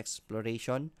joint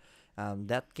exploration.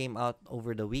 That came out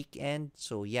over the weekend.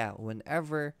 So yeah,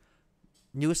 whenever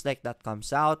news like that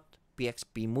comes out,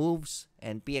 PXP moves,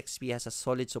 and PXP has a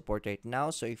solid support right now.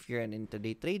 So if you're an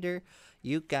intraday trader,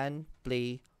 you can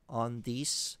play on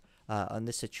this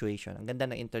situation. Ang ganda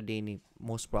na intraday ni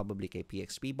most probably kay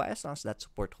PXP, but as long as that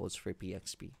support holds for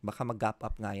PXP. Baka mag-gap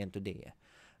up nga yan today.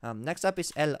 Next up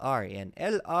is LR. And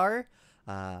LR,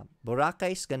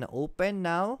 Boracay is gonna open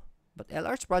now, but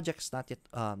LR's project is not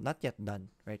yet done,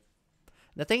 right?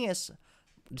 The thing is,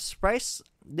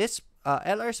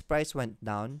 LR's price went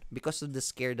down because of the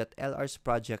scare that LR's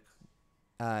project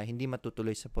hindi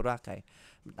matutuloy sa Boracay.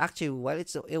 Actually, while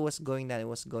it was going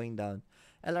down,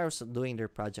 LR was doing their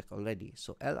project already.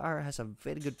 So LR has a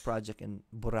very good project in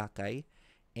Boracay,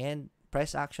 and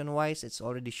price action wise, it's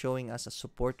already showing us a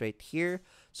support right here.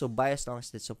 So buy as long as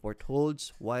the support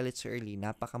holds while it's early.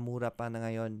 Napakamura pa na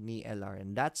ngayon ni LR,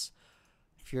 and that's,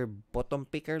 if you're bottom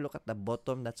picker, look at the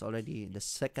bottom. That's already the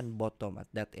second bottom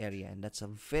at that area, and that's a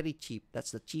very cheap.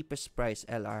 That's the cheapest price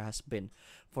LR has been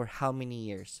for how many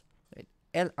years? Right?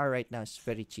 LR right now is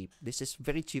very cheap. This is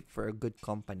very cheap for a good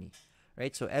company,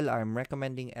 right? So LR, I'm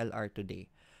recommending LR today.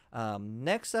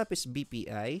 Next up is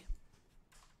BPI.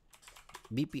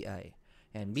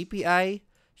 And BPI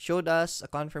showed us a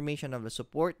confirmation of the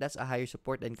support. That's a higher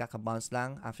support and kakabounce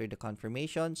lang after the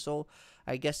confirmation. So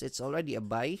I guess it's already a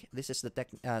buy. This is the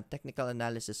technical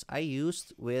analysis I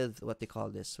used with what they call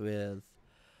this, with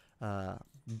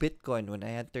Bitcoin, when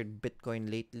I entered Bitcoin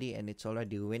lately, and it's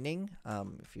already winning.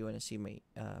 If you want to see my,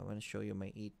 I want to show you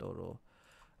my eToro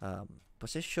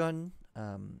position,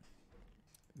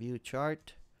 view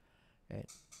chart. Right.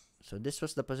 So this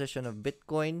was the position of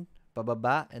Bitcoin,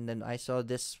 pababa, and then I saw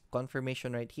this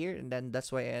confirmation right here, and then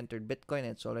that's why I entered Bitcoin,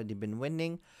 and it's already been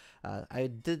winning.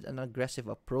 I did an aggressive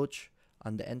approach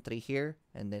on the entry here,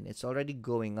 and then it's already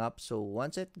going up. So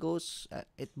once it goes,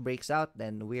 it breaks out,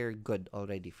 then we're good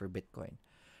already for Bitcoin,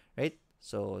 right?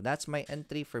 So that's my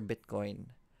entry for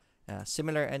Bitcoin.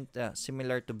 Similar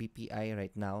to BPI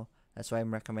right now. That's why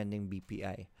I'm recommending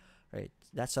BPI. Right,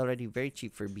 that's already very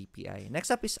cheap for BPI.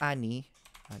 Next up is ANI.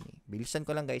 Bilisan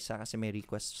ko lang guys kasi may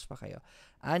requests pa kayo.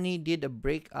 ANI did a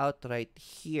breakout right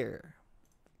here.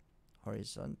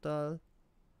 Horizontal.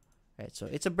 Right, so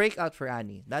it's a breakout for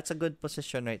ANI. That's a good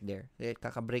position right there.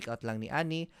 Kaka-breakout lang ni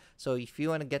ANI. So if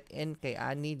you want to get in kay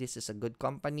ANI, this is a good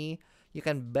company. You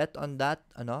can bet on that,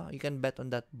 you can bet on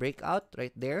that breakout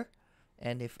right there.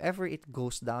 And if ever it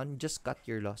goes down, just cut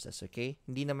your losses, okay?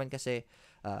 Hindi naman kasi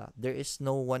there is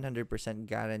no 100%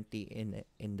 guarantee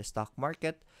in the stock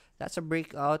market. That's a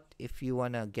breakout. If you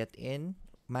wanna get in,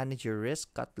 manage your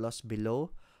risk, cut loss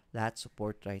below that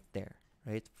support right there,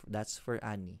 right? That's for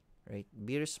ANI, right?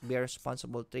 Be a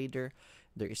responsible trader.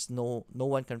 There is no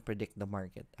one can predict the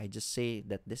market. I just say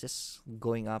that this is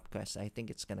going up because I think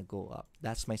it's gonna go up.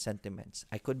 That's my sentiments.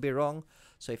 I could be wrong.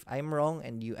 So if I'm wrong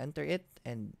and you enter it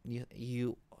and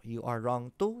you are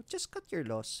wrong too, just cut your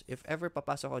loss. If ever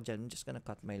papasok ako dyan, I'm just gonna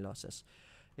cut my losses.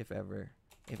 If ever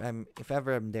I'm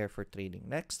there for trading.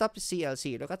 Next up is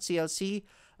CLC. Look at CLC.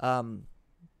 I'm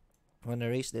gonna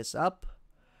raise this up.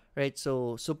 Right,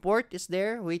 so support is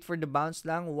there. Wait for the bounce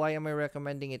lang. Why am I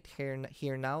recommending it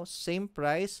here now? Same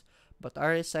price, but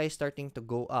RSI starting to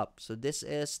go up. So this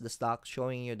is the stock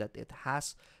showing you that it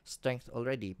has strength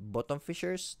already. Bottom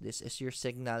fishers, this is your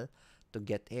signal to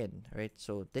get in, right?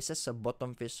 So this is a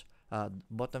bottom fish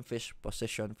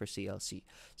position for CLC.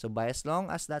 So buy as long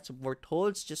as that support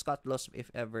holds. Just cut loss if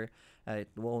ever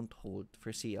it won't hold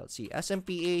for CLC.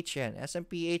 SMPH, and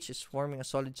SMPH is forming a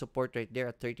solid support right there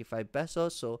at 35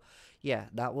 pesos. So yeah,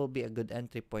 that will be a good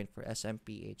entry point for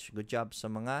SMPH. Good job sa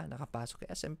mga nakapasok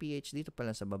kay SMPH dito pa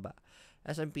lang sa baba.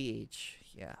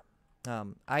 SMPH, yeah.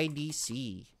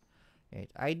 IDC. Right.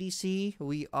 IDC,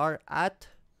 we are at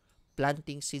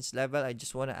planting seeds level. I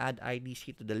just want to add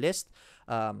IDC to the list.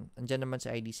 Andyan naman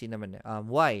sa IDC naman.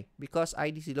 Why? Because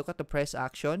IDC, look at the price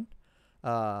action.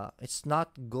 It's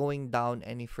not going down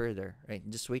any further, right?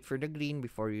 Just wait for the green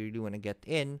before you really want to get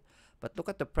in. But look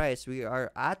at the price. We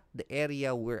are at the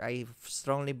area where I've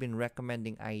strongly been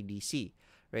recommending IDC,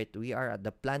 right? We are at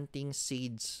the planting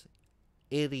seeds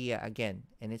area again,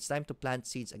 and it's time to plant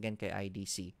seeds again kay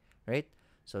IDC, right?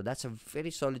 So that's a very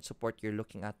solid support you're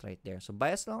looking at right there. So buy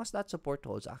as long as that support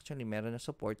holds. Actually, meron na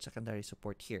support, secondary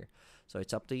support here. So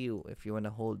it's up to you if you want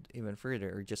to hold even further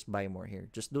or just buy more here.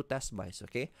 Just do test buys,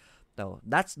 okay? So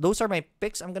those are my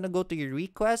picks. I'm gonna go to your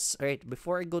requests. All right,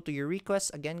 before I go to your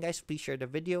requests, again, guys, please share the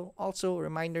video. Also,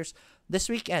 reminders, this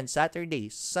weekend, Saturday,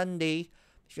 Sunday,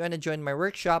 if you want to join my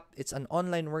workshop, it's an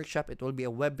online workshop. It will be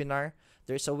a webinar.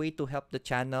 There's a way to help the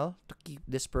channel to keep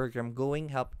this program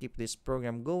going,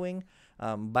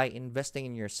 by investing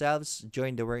in yourselves.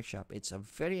 Join the workshop. It's a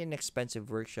very inexpensive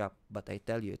workshop, but I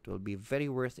tell you, it will be very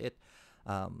worth it.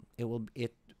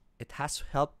 It has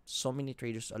helped so many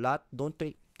traders a lot. Don't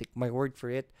take my word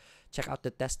for it. Check out the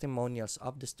testimonials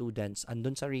of the students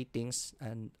andun sa ratings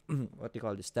and what you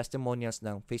call this, testimonials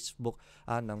ng Facebook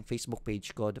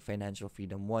page ko, the Financial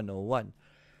Freedom 101.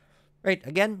 Right,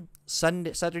 again,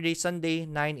 Saturday, Sunday,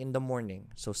 9 in the morning.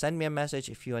 So send me a message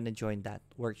if you want to join that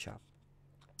workshop.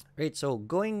 Right, so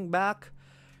going back,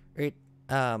 right,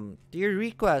 to your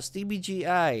request,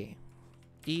 TBGI.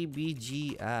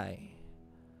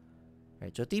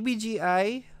 Right, so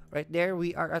TBGI, right there,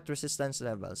 we are at resistance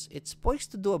levels. It's poised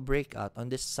to do a breakout on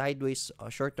this sideways,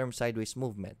 short-term sideways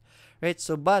movement. Right,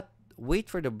 so but wait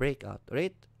for the breakout,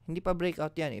 right? Hindi pa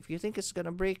breakout yan. If you think it's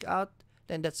gonna break out,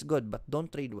 then that's good. But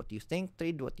don't trade what you think.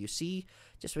 Trade what you see.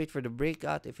 Just wait for the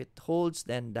breakout. If it holds,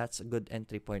 then that's a good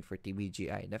entry point for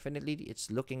TBGI. Definitely, it's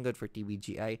looking good for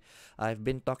TBGI. I've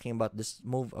been talking about this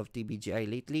move of TBGI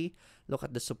lately. Look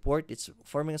at the support. It's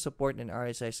forming a support and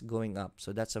RSI is going up.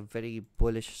 So that's a very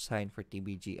bullish sign for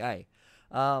TBGI.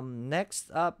 Next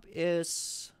up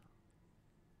is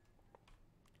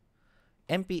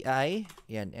MPI.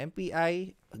 Yan,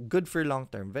 MPI, good for long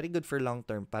term. Very good for long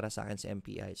term para sa akin si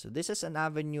MPI. So this is an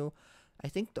avenue, I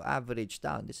think, to average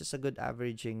down. This is a good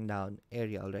averaging down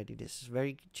area already. This is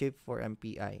very cheap for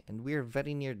MPI. And we're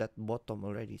very near that bottom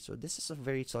already. So this is a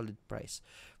very solid price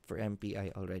for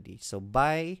MPI already. So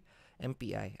buy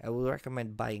MPI. I will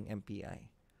recommend buying MPI.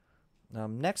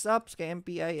 Next up kay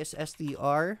MPI is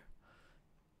STR.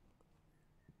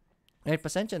 Ay,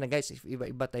 pasensya na guys if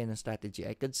iba-iba tayo ng strategy.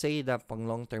 I could say that pang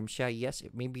long-term siya. Yes,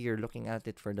 maybe you're looking at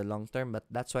it for the long-term, but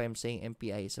that's why I'm saying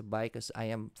MPI is a buy because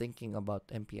I am thinking about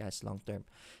MPI as long-term.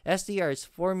 STR is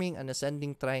forming an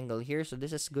ascending triangle here, so this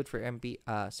is good for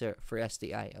for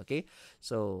STI, okay?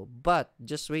 So, but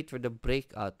just wait for the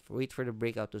breakout. Wait for the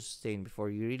breakout to sustain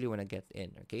before you really want to get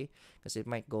in, okay? Because it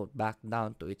might go back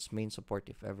down to its main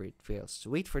support if ever it fails. So,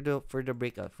 wait for the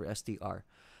breakout for STR.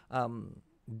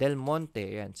 Del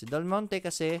Monte, yan. Si Del Monte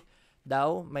kasi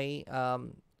daw may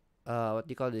what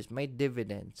do you call this? May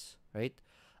dividends, right?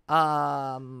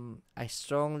 I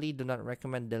strongly do not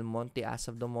recommend Del Monte as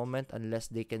of the moment unless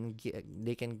they can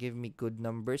give me good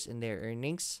numbers in their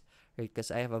earnings, right?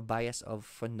 Because I have a bias of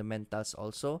fundamentals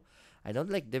also. I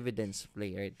don't like dividends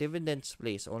play, right? Dividends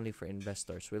play is only for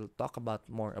investors. We'll talk about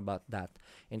more about that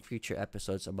in future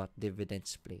episodes about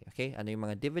dividends play, okay? Ano yung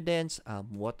mga dividends?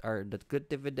 What are the good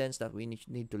dividends that we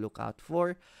need to look out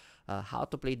for? How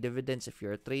to play dividends if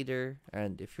you're a trader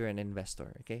and if you're an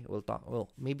investor, okay? We'll talk,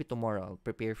 maybe tomorrow. I'll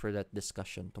prepare for that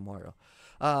discussion tomorrow.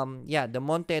 Yeah, the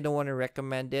Monte, I don't want to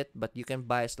recommend it, but you can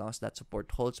buy as long as that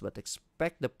support holds, but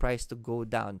expect the price to go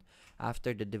down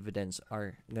after the dividends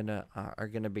are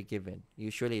gonna be given.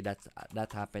 Usually that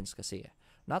happens kasi.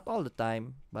 Not all the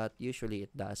time, but usually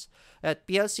it does.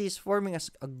 PLC is forming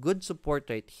a good support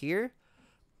right here.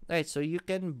 Right, so you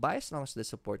can buy as long as the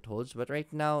support holds, but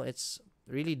right now it's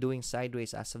really doing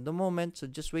sideways as of the moment, so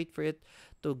just wait for it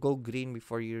to go green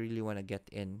before you really want to get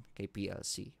in kay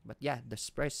PLC. But yeah, the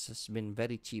price has been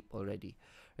very cheap already,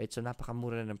 right? So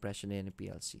napakamura ng presyo na yan ng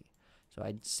PLC. So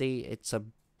I'd say it's a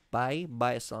buy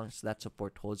as long as that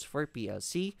support holds for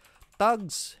PLC.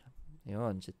 Tugs,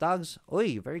 yun, si Tugs,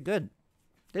 oy, very good.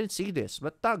 Didn't see this,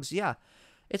 but Tugs, yeah,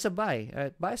 it's a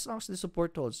buy. Buy as long as the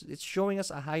support holds. It's showing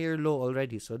us a higher low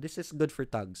already, so this is good for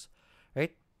Tugs,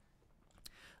 right?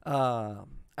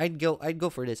 I'd go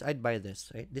for this. I'd buy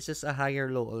this, right? This is a higher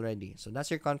low already, so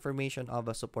that's your confirmation of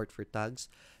a support for Tugs.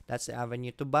 That's the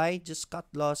avenue to buy. Just cut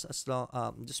loss as long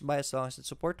just buy as long as the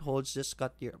support holds. Just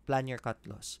plan your cut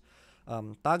loss.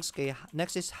 Tugs. Okay,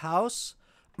 next is House.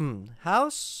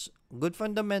 House, good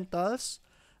fundamentals.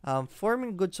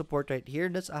 Forming good support right here.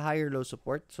 That's a higher low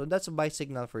support, so that's a buy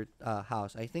signal for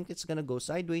House. I think it's gonna go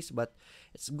sideways, but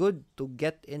it's good to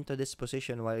get into this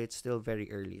position while it's still very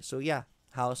early. So yeah,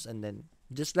 House, and then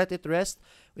just let it rest.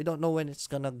 We don't know when it's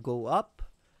gonna go up,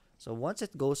 so once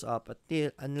it goes up, at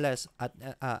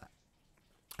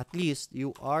least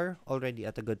you are already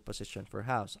at a good position for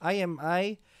House.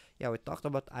 IMI, yeah, we talked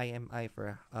about IMI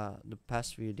for the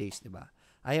past few days, diba?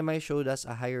 IMI showed us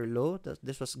a higher low.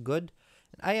 This was good.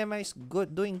 And IMI is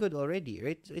doing good already,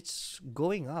 right? It's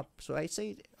going up. So I'd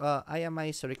say IMI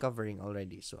is recovering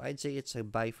already. So I'd say it's a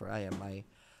buy for IMI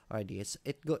already.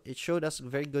 It showed us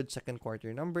very good second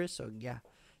quarter numbers. So yeah,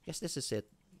 I guess this is it.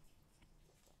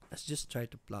 Let's just try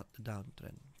to plot the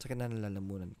downtrend. Saka na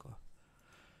nalalamunan ko.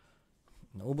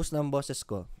 Naubos na ang boses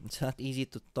ko. It's not easy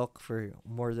to talk for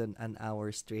more than an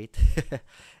hour straight.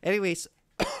 Anyways,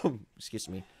 excuse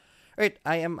me. Alright,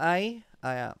 IMI,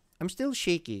 I'm still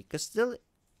shaky because still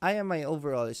IMI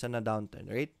overall is on a downtrend,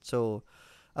 right? So,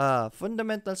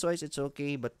 fundamentals wise, it's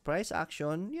okay, but price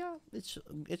action, yeah, it's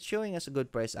showing us a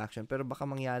good price action. Pero baka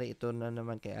mangyari ito na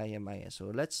naman kay IMI.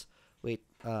 So, let's wait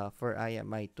for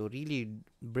IMI to really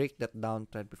break that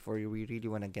downtrend before we really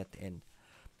want to get in.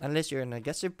 Unless you're an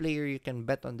aggressive player, you can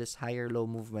bet on this higher low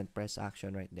movement price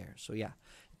action right there. So, yeah,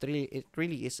 it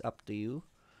really is up to you.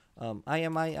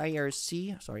 IMI,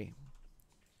 IRC, sorry.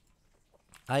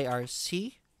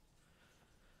 IRC,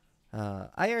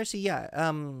 yeah.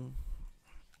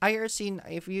 IRC,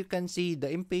 if you can see, the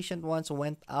impatient ones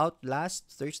went out last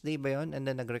Thursday ba yun, and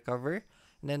then nag-recover,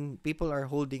 and then people are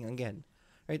holding again.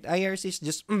 Right? IRC is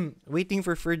just waiting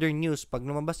for further news. Pag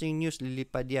lumabas yung news,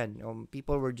 lilipad yan.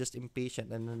 People were just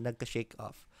impatient and nagka-shake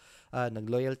off.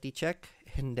 nag-loyalty check,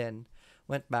 and then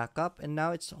went back up, and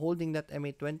now it's holding that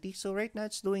MA20. So right now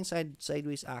it's doing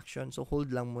sideways action. So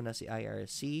hold lang muna si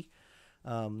IRC.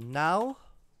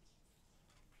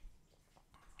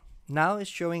 Now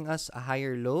it's showing us a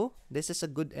higher low. This is a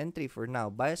good entry for now.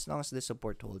 Buy as long as the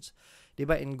support holds.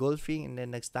 Diba, engulfing and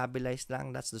then nag-stabilize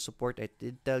lang. That's the support I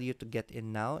did tell you to get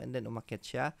in now, and then umakyat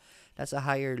siya. That's a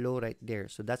higher low right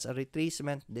there. So that's a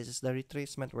retracement. This is the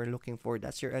retracement we're looking for.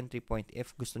 That's your entry point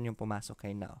if gusto nyo pumasok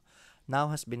kay now. Now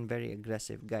has been very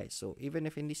aggressive, guys. So even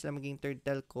if hindi sila maging third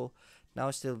telco,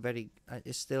 now is still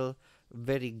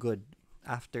very good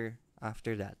after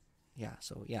that. Yeah,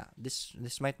 so yeah, this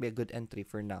might be a good entry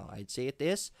for now. I'd say it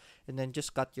is, and then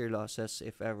just cut your losses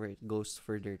if ever it goes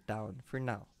further down for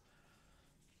now.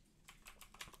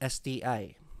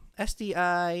 STI,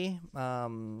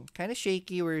 kind of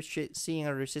shaky. We're seeing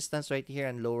a resistance right here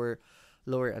and lower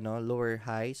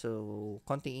high. So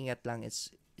konting ingat lang. It's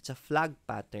a flag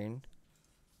pattern.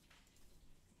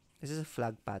 This is a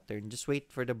flag pattern. Just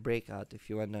wait for the breakout if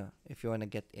you wanna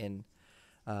get in.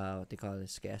 What they call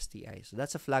this, STI. So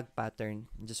that's a flag pattern.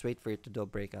 Just wait for it to do a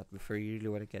breakout before you really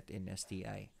want to get in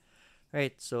STI.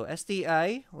 Right, so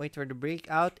STI, wait for the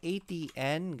breakout.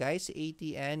 ATN, guys,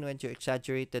 ATN, when you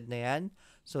exaggerated na yan.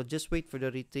 So just wait for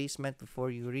the retracement before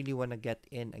you really want to get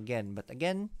in again. But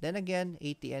then again,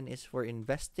 ATN is for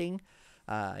investing.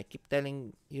 I keep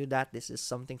telling you that this is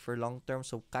something for long term.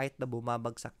 So kahit na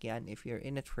bumabagsak yan, if you're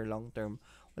in it for long term,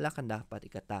 wala kang dapat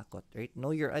ikatakot, right?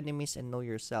 Know your enemies and know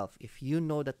yourself. If you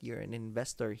know that you're an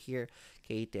investor here,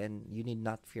 KTN, you need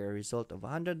not fear a result of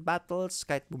 100 battles.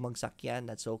 Kahit bumagsak yan,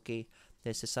 that's okay.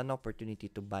 This is an opportunity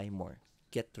to buy more.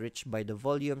 Get rich by the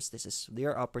volumes. This is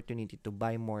your opportunity to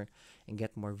buy more and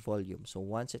get more volume. So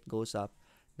once it goes up,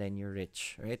 then you're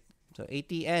rich, right? So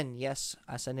ATN, yes,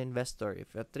 as an investor.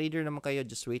 If a trader naman kayo,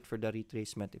 just wait for the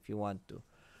retracement if you want to.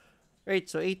 Right,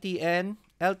 so ATN,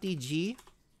 LTG,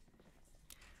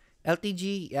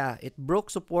 yeah, it broke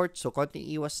support. So konting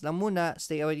iwas lang muna.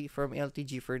 Stay away from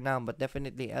LTG for now. But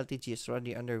definitely LTG is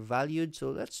already undervalued.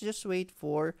 So let's just wait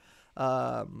for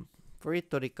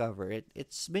it to recover.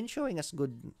 It's been showing us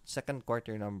good second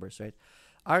quarter numbers, right?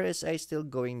 RSI is still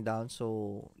going down.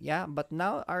 So yeah, but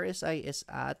now RSI is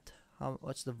at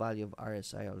what's the value of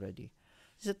RSI already?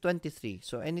 It's at 23.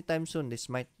 So anytime soon, this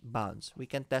might bounce. We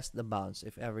can test the bounce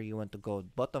if ever you want to go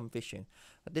bottom fishing.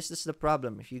 But this is the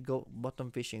problem. If you go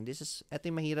bottom fishing, ito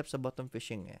yung mahirap sa bottom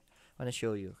fishing. I want to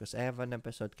show you because I have an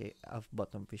episode of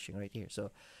bottom fishing right here.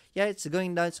 So yeah, it's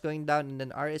going down. And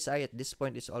then RSI at this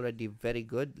point is already very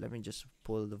good. Let me just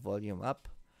pull the volume up.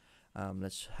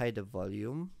 Let's hide the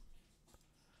volume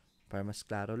para mas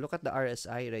claro. Look at the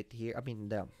RSI right here. I mean,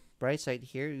 the price right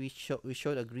here, we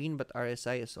showed a green, but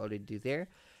RSI is already there.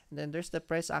 And then there's the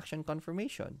price action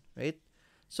confirmation, right?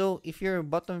 So if you're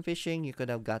bottom fishing, you could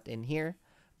have got in here.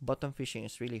 Bottom fishing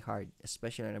is really hard,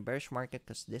 especially in a bearish market,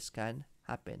 because this can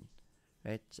happen,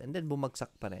 right? And then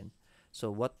bumagsak pa rin. So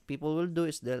what people will do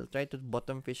is they'll try to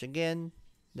bottom fish again.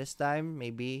 This time,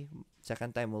 maybe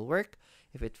second time will work.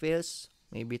 If it fails,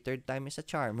 maybe third time is a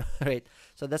charm, right?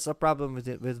 So that's the problem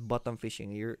with bottom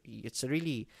fishing. It's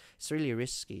really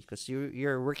risky because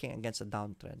you're working against a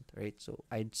downtrend, right? So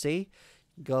I'd say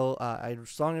go. I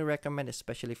strongly recommend,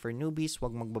 especially for newbies,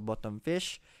 wag magba-bottom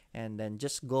fish, and then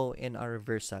just go in a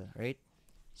reversal, right?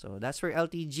 So that's for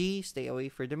LTG. Stay away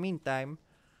for the meantime.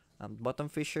 Bottom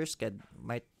fishers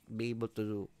might be able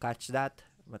to catch that,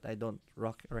 but I don't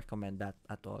recommend that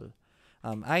at all.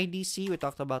 IDC, we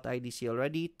talked about IDC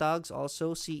already. Tugs,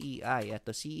 also CEI. At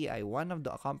the CEI, one of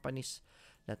the companies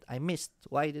that I missed.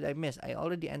 Why did I miss? I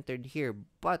already entered here,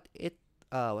 but it,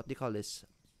 what do you call this?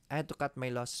 I had to cut my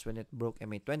losses when it broke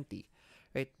MA20,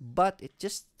 right? But it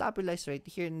just stabilized right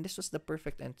here, and this was the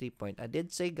perfect entry point. I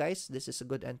did say, guys, this is a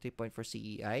good entry point for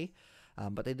CEI,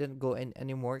 but I didn't go in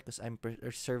anymore because I'm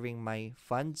preserving my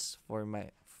funds for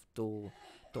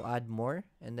to add more.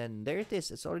 And then there it is.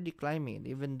 It's already climbing. It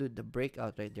even do the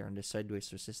breakout right there on the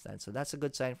sideways resistance. So that's a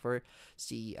good sign for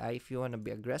CEI. If you want to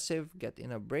be aggressive, get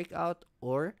in a breakout,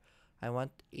 or I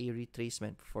want a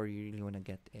retracement before you really want to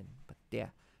get in. But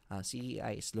yeah,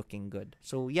 CEI is looking good.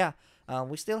 So yeah,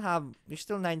 we're still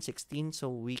 9:16, so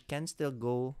we can still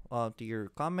go to your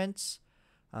comments.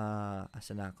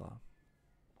 Asan ako?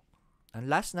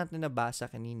 Ang last natin nabasa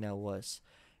kanina was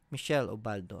Michelle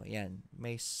Ubaldo. Yan.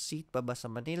 May seat pa ba sa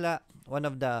Manila? One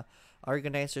of the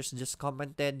organizers just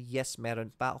commented, yes,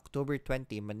 meron pa. October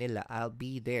 20, Manila. I'll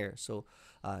be there. So,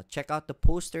 check out the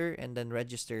poster and then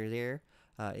register there.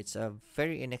 It's a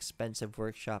very inexpensive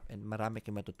workshop and marami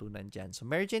kayong matutunan dyan. So,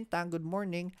 Mary Jane Tang, good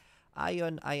morning.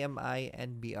 Ion, IMI,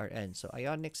 and BRN. So,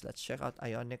 Ionics, let's check out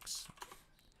Ionics.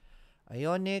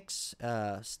 Ionics,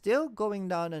 still going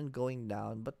down and going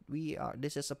down, but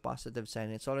this is a positive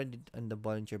sign. It's already on the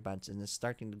Bollinger Bands and it's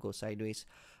starting to go sideways.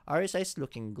 RSI is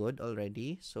looking good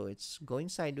already, so it's going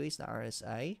sideways, the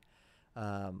RSI.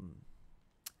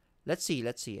 Let's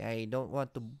see. I don't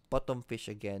want to bottom fish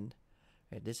again.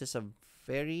 Right, this is a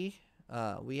very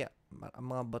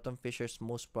mga bottom fishers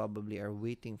most probably are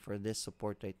waiting for this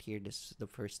support right here. This is the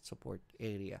first support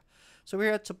area. So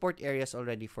we're at support areas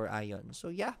already for Ion. So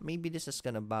yeah, maybe this is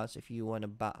gonna bounce if you wanna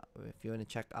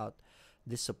check out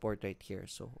this support right here.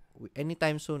 So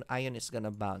anytime soon, Ion is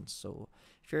gonna bounce. So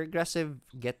if you're aggressive,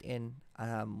 get in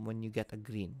when you get a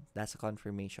green. That's a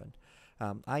confirmation.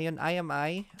 Ion,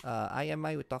 IMI,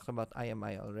 we talked about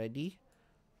IMI already.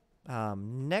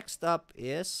 Next up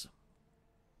is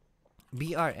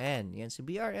BRN. Yan, si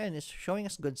BRN is showing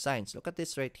us good signs. Look at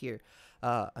this right here.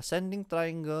 Ascending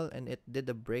triangle, and it did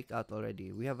a breakout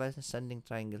already. We have an ascending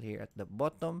triangle here at the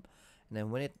bottom, and then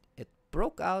when it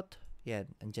broke out, yan,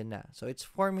 andyan na. So it's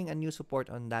forming a new support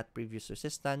on that previous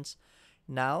resistance.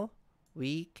 Now,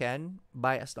 we can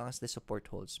buy as long as the support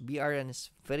holds. BRN is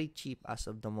very cheap as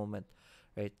of the moment,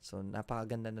 right? So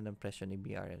napakaganda na ng presyo ni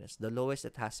BRN. It's the lowest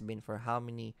it has been for how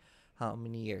many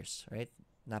years, right?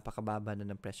 Napakababa na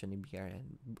ng presyo ni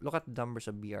BRN. Look at the numbers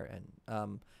of BRN.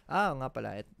 Nga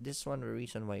pala, this is one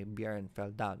reason why BRN fell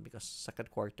down, because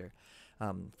second quarter.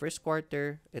 First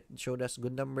quarter, it showed us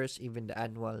good numbers. Even the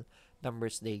annual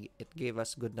numbers, it gave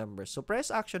us good numbers. So price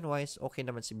action wise, okay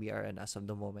naman si BRN as of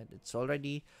the moment. It's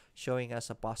already showing us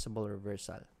a possible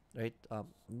reversal, right?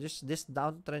 This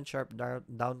downtrend, sharp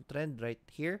downtrend right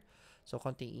here. So,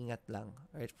 konting ingat lang,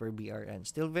 right, for BRN.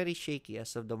 Still very shaky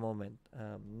as of the moment.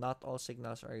 Not all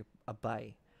signals are a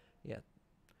buy yet.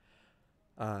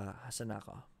 Hasan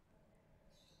ako.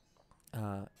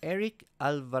 Eric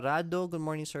Alvarado, good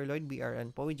morning, Sir Lloyd.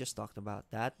 BRN po, we just talked about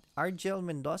that. Argel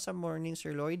Mendoza, morning,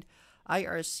 Sir Lloyd.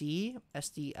 IRC,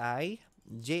 STI,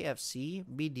 JFC,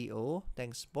 BDO,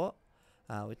 thanks po.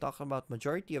 We talked about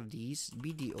majority of these.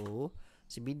 BDO,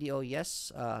 si BDO,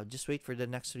 yes, just wait for the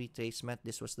next retracement.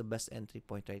 This was the best entry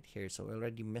point right here. So we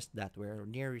already missed that. We're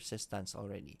near resistance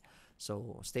already.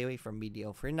 So stay away from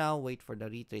BDO for now. Wait for the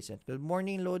retracement. Good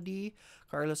morning, Lodi.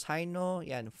 Carlos Haino.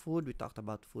 Yan, food. We talked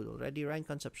about food already. Ryan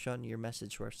Concepcion, your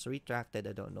message was retracted.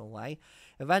 I don't know why.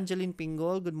 Evangeline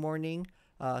Pingol, good morning.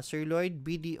 Sir Lloyd,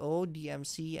 BDO,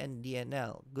 DMC, and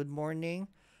DNL. Good morning.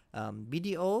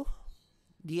 BDO,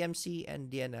 DMC, and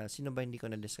DNL. Sino ba hindi ko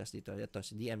na-discuss dito? Ito,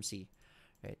 si DMC.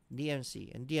 Right,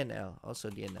 DMC and DNL,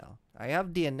 also DNL. I have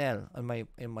DNL on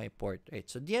in my port, right?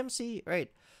 So DMC,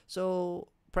 right? So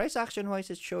price action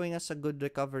wise, it's showing us a good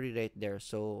recovery right there.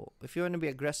 So if you want to be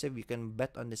aggressive, you can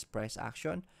bet on this price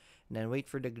action, and then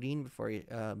wait for the green before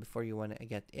you want to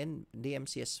get in.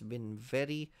 DMC has been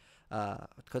very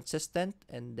consistent,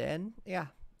 and then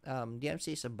yeah,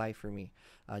 DMC is a buy for me.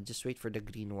 Just wait for the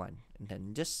green one, and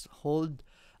then just hold.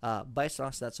 Buy as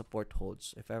long as that support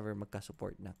holds, if ever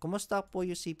magka-support na. Kumusta po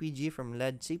yung CPG from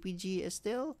LED? CPG is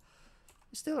still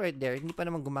right there. Hindi pa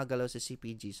naman gumagalaw sa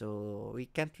CPG, so we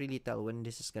can't really tell when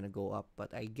this is gonna go up, but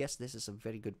I guess this is a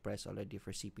very good price already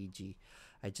for CPG.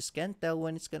 I just can't tell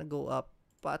when it's gonna go up,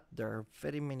 but there are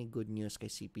very many good news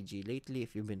kay CPG lately.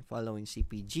 If you've been following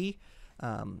CPG,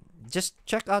 just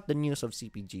check out the news of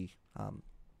CPG.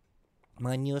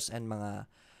 Mga news and mga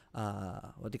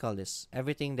what do you call this?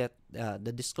 Everything that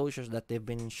the disclosures that they've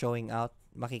been showing out,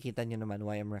 makikita nyo naman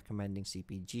why I'm recommending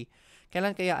CPG.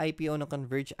 Kailan kaya IPO ng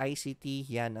Converge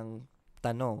ICT? Yan ang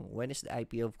tanong. When is the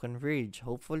IPO of Converge?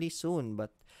 Hopefully soon,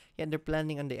 but yeah, they're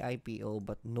planning on the IPO,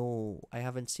 but no, I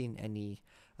haven't seen any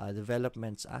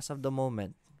developments as of the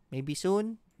moment. Maybe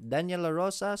soon. Daniel La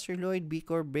Rosa, Sir Lloyd,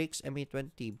 BCOR breaks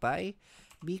MA20 buy.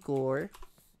 BCOR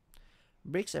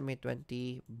breaks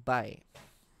MA20 buy.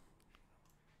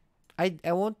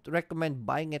 I won't recommend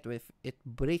buying it if it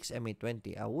breaks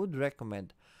MA20. I would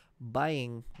recommend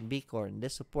buying BCOR.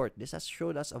 This support. This has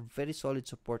showed us a very solid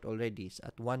support already. It's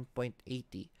at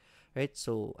 1.80. Right?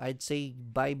 So I'd say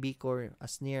buy BCOR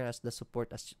as near as the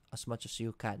support as much as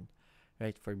you can.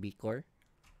 Right? For BCOR.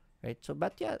 Right? So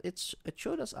but yeah, it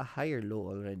showed us a higher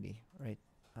low already. Right?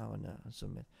 I wanna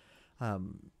zoom in.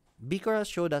 BCOR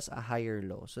showed us a higher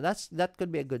low. So that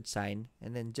could be a good sign.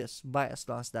 And then just buy as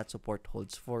long as that support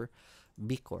holds for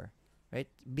BCOR. Right?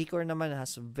 BCOR naman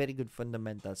has very good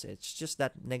fundamentals. It's just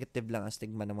that negative lang ang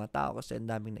stigma ng mga tao kasi ang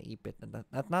daming naipit.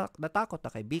 Natakot na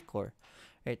kay BCOR.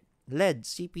 Right? LED,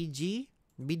 CPG,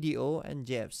 BDO, and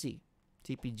JFC.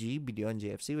 CPG, BDO, and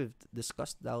JFC. We've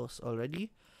discussed those already.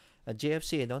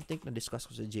 JFC, I don't think na-discuss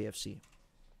ko sa JFC.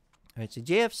 Right? So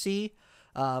JFC,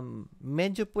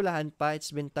 Medyo pulahan pa.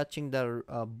 It's been touching the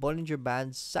Bollinger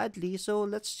Bands, sadly. So,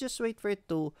 let's just wait for it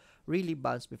to really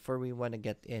bounce before we want to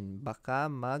get in. Baka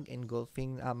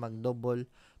mag-engulfing, mag-double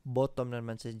bottom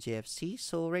naman sa GFC.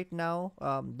 So, right now,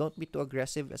 don't be too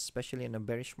aggressive, especially in a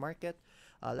bearish market.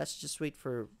 Let's just wait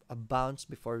for a bounce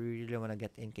before we really want to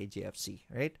get in kay GFC,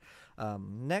 right?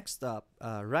 Next up,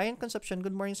 Ryan Concepcion.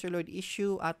 Good morning, Sir Lloyd.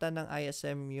 Issue ata ng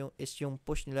ISM yung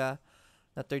push nila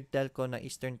na third telco na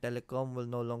Eastern Telecom will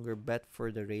no longer bet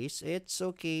for the race. It's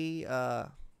okay.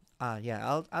 Yeah,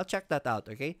 I'll check that out,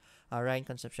 okay? Ryan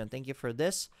Concepcion, thank you for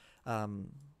this.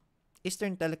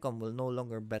 Eastern Telecom will no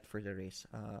longer bet for the race.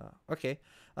 Okay.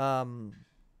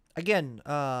 Again,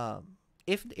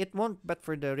 if it won't bet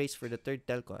for the race for the third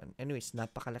telco, anyways,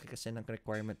 napakalaki kasi ng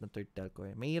requirement ng third telco.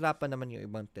 Mahirapan naman yung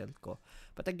ibang telco.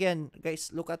 But again, guys,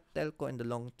 look at telco in the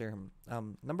long term.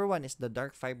 Number one is the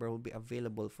dark fiber will be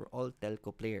available for all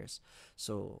telco players.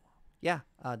 So, yeah,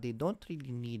 they don't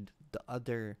really need the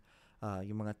other,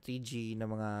 yung mga 3G na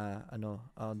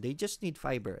mga, they just need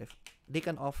fiber. If they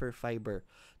can offer fiber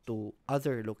to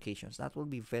other locations, that will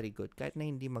be very good. Kahit na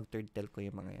hindi mag-third telco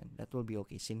yung mga yan, that will be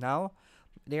okay. See, now,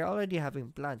 they're already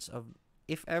having plans of,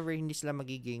 if ever hindi sila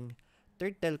magiging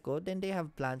third telco, then they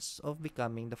have plans of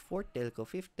becoming the fourth telco,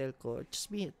 fifth telco,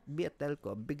 just be a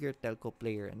telco, a bigger telco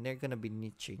player, and they're gonna be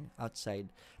niching outside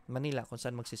Manila kung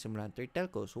saan magsisimula ang third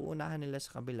telco. So, unahan nila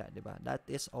sa kabila, diba? That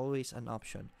is always an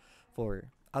option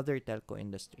for other telco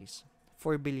industries.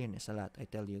 4 billion is a lot, I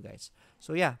tell you guys.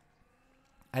 So, yeah.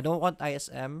 I don't want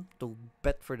ISM to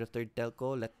bet for the third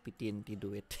telco. Let PTNT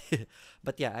do it.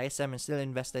 But yeah, ISM is still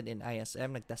invested in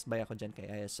ISM. Nagtest buy ako dyan kay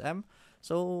ISM.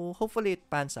 So hopefully it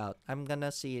pans out. I'm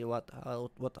gonna see what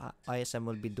ISM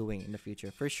will be doing in the future.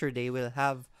 For sure, they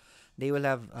have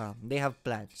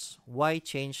plans. Why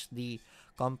change the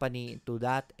company to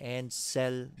that and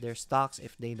sell their stocks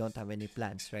if they don't have any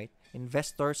plans, right?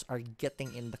 Investors are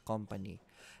getting in the company.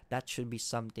 That should be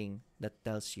something that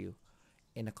tells you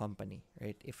in a company,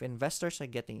 right? If investors are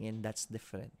getting in, that's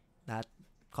different. That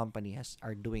company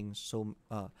are doing so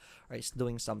or is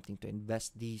doing something to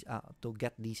invest these to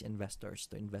get these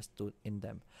investors to invest in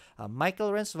them.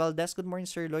 Michael Renz Valdez, good morning,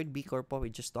 Sir Lloyd. B Corpo,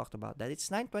 we just talked about that. It's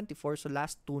 9:24, so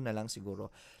last two na lang siguro.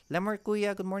 Lemar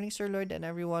Kuya, good morning, Sir Lloyd, and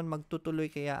everyone.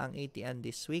 Magtutuloy kaya ang ATN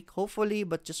this week? Hopefully,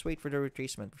 but just wait for the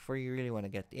retracement before you really want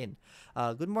to get in.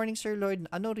 Good morning, Sir Lloyd.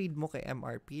 Ano read mo kay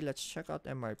MRP? Let's check out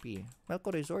MRP.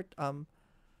 Melco Resort.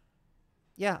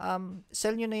 Yeah,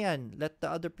 sell nyo na yan. Let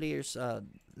the other players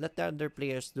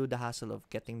do the hassle of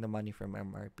getting the money from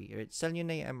MRP. Right? Sell nyo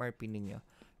na yung MRP ninyo.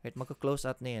 Right? Magka-close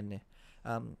out na yan eh.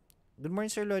 Good morning,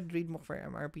 Sir Lloyd. Read mo for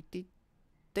MRP.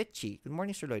 Techi. Good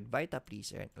morning, Sir Lloyd. Vita, please.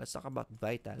 Right? Let's talk about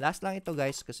Vita. Last lang ito,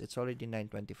 guys, because it's already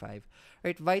 9:25.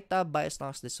 Right? Vita, buy as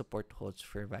long as the support holds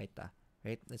for Vita.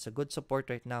 Right? It's a good support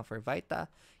right now for Vita.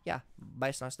 Yeah, buy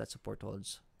as long as that support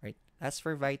holds. Right? As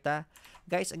for Vita,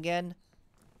 guys, again,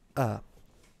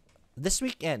 this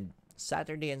weekend,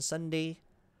 Saturday and Sunday,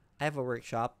 I have a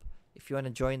workshop. If you want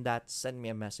to join that, send me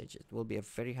a message. It will be a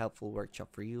very helpful workshop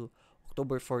for you.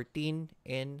 October 14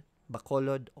 in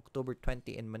Bacolod, October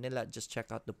 20 in Manila. Just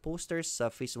check out the posters sa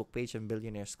Facebook page ng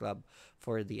Billionaires Club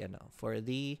for the for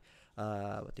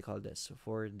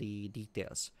the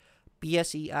details.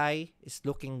 PSEI is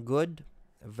looking good.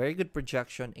 A very good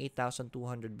projection,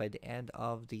 8,200 by the end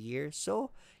of the year.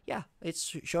 So, yeah, it's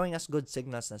showing us good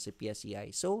signals na si PSEI.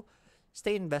 So,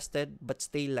 stay invested but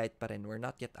stay light pa rin. We're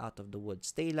not yet out of the woods.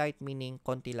 Stay light meaning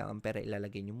konti lang ang pera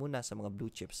ilalagay nyo muna sa mga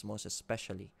blue chips most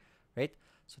especially. Right?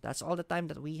 So, that's all the time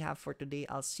that we have for today.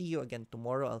 I'll see you again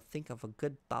tomorrow. I'll think of a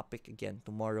good topic again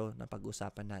tomorrow na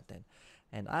pag-usapan natin.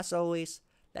 And as always,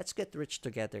 let's get rich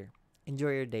together.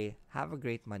 Enjoy your day. Have a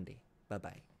great Monday.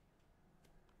 Bye-bye.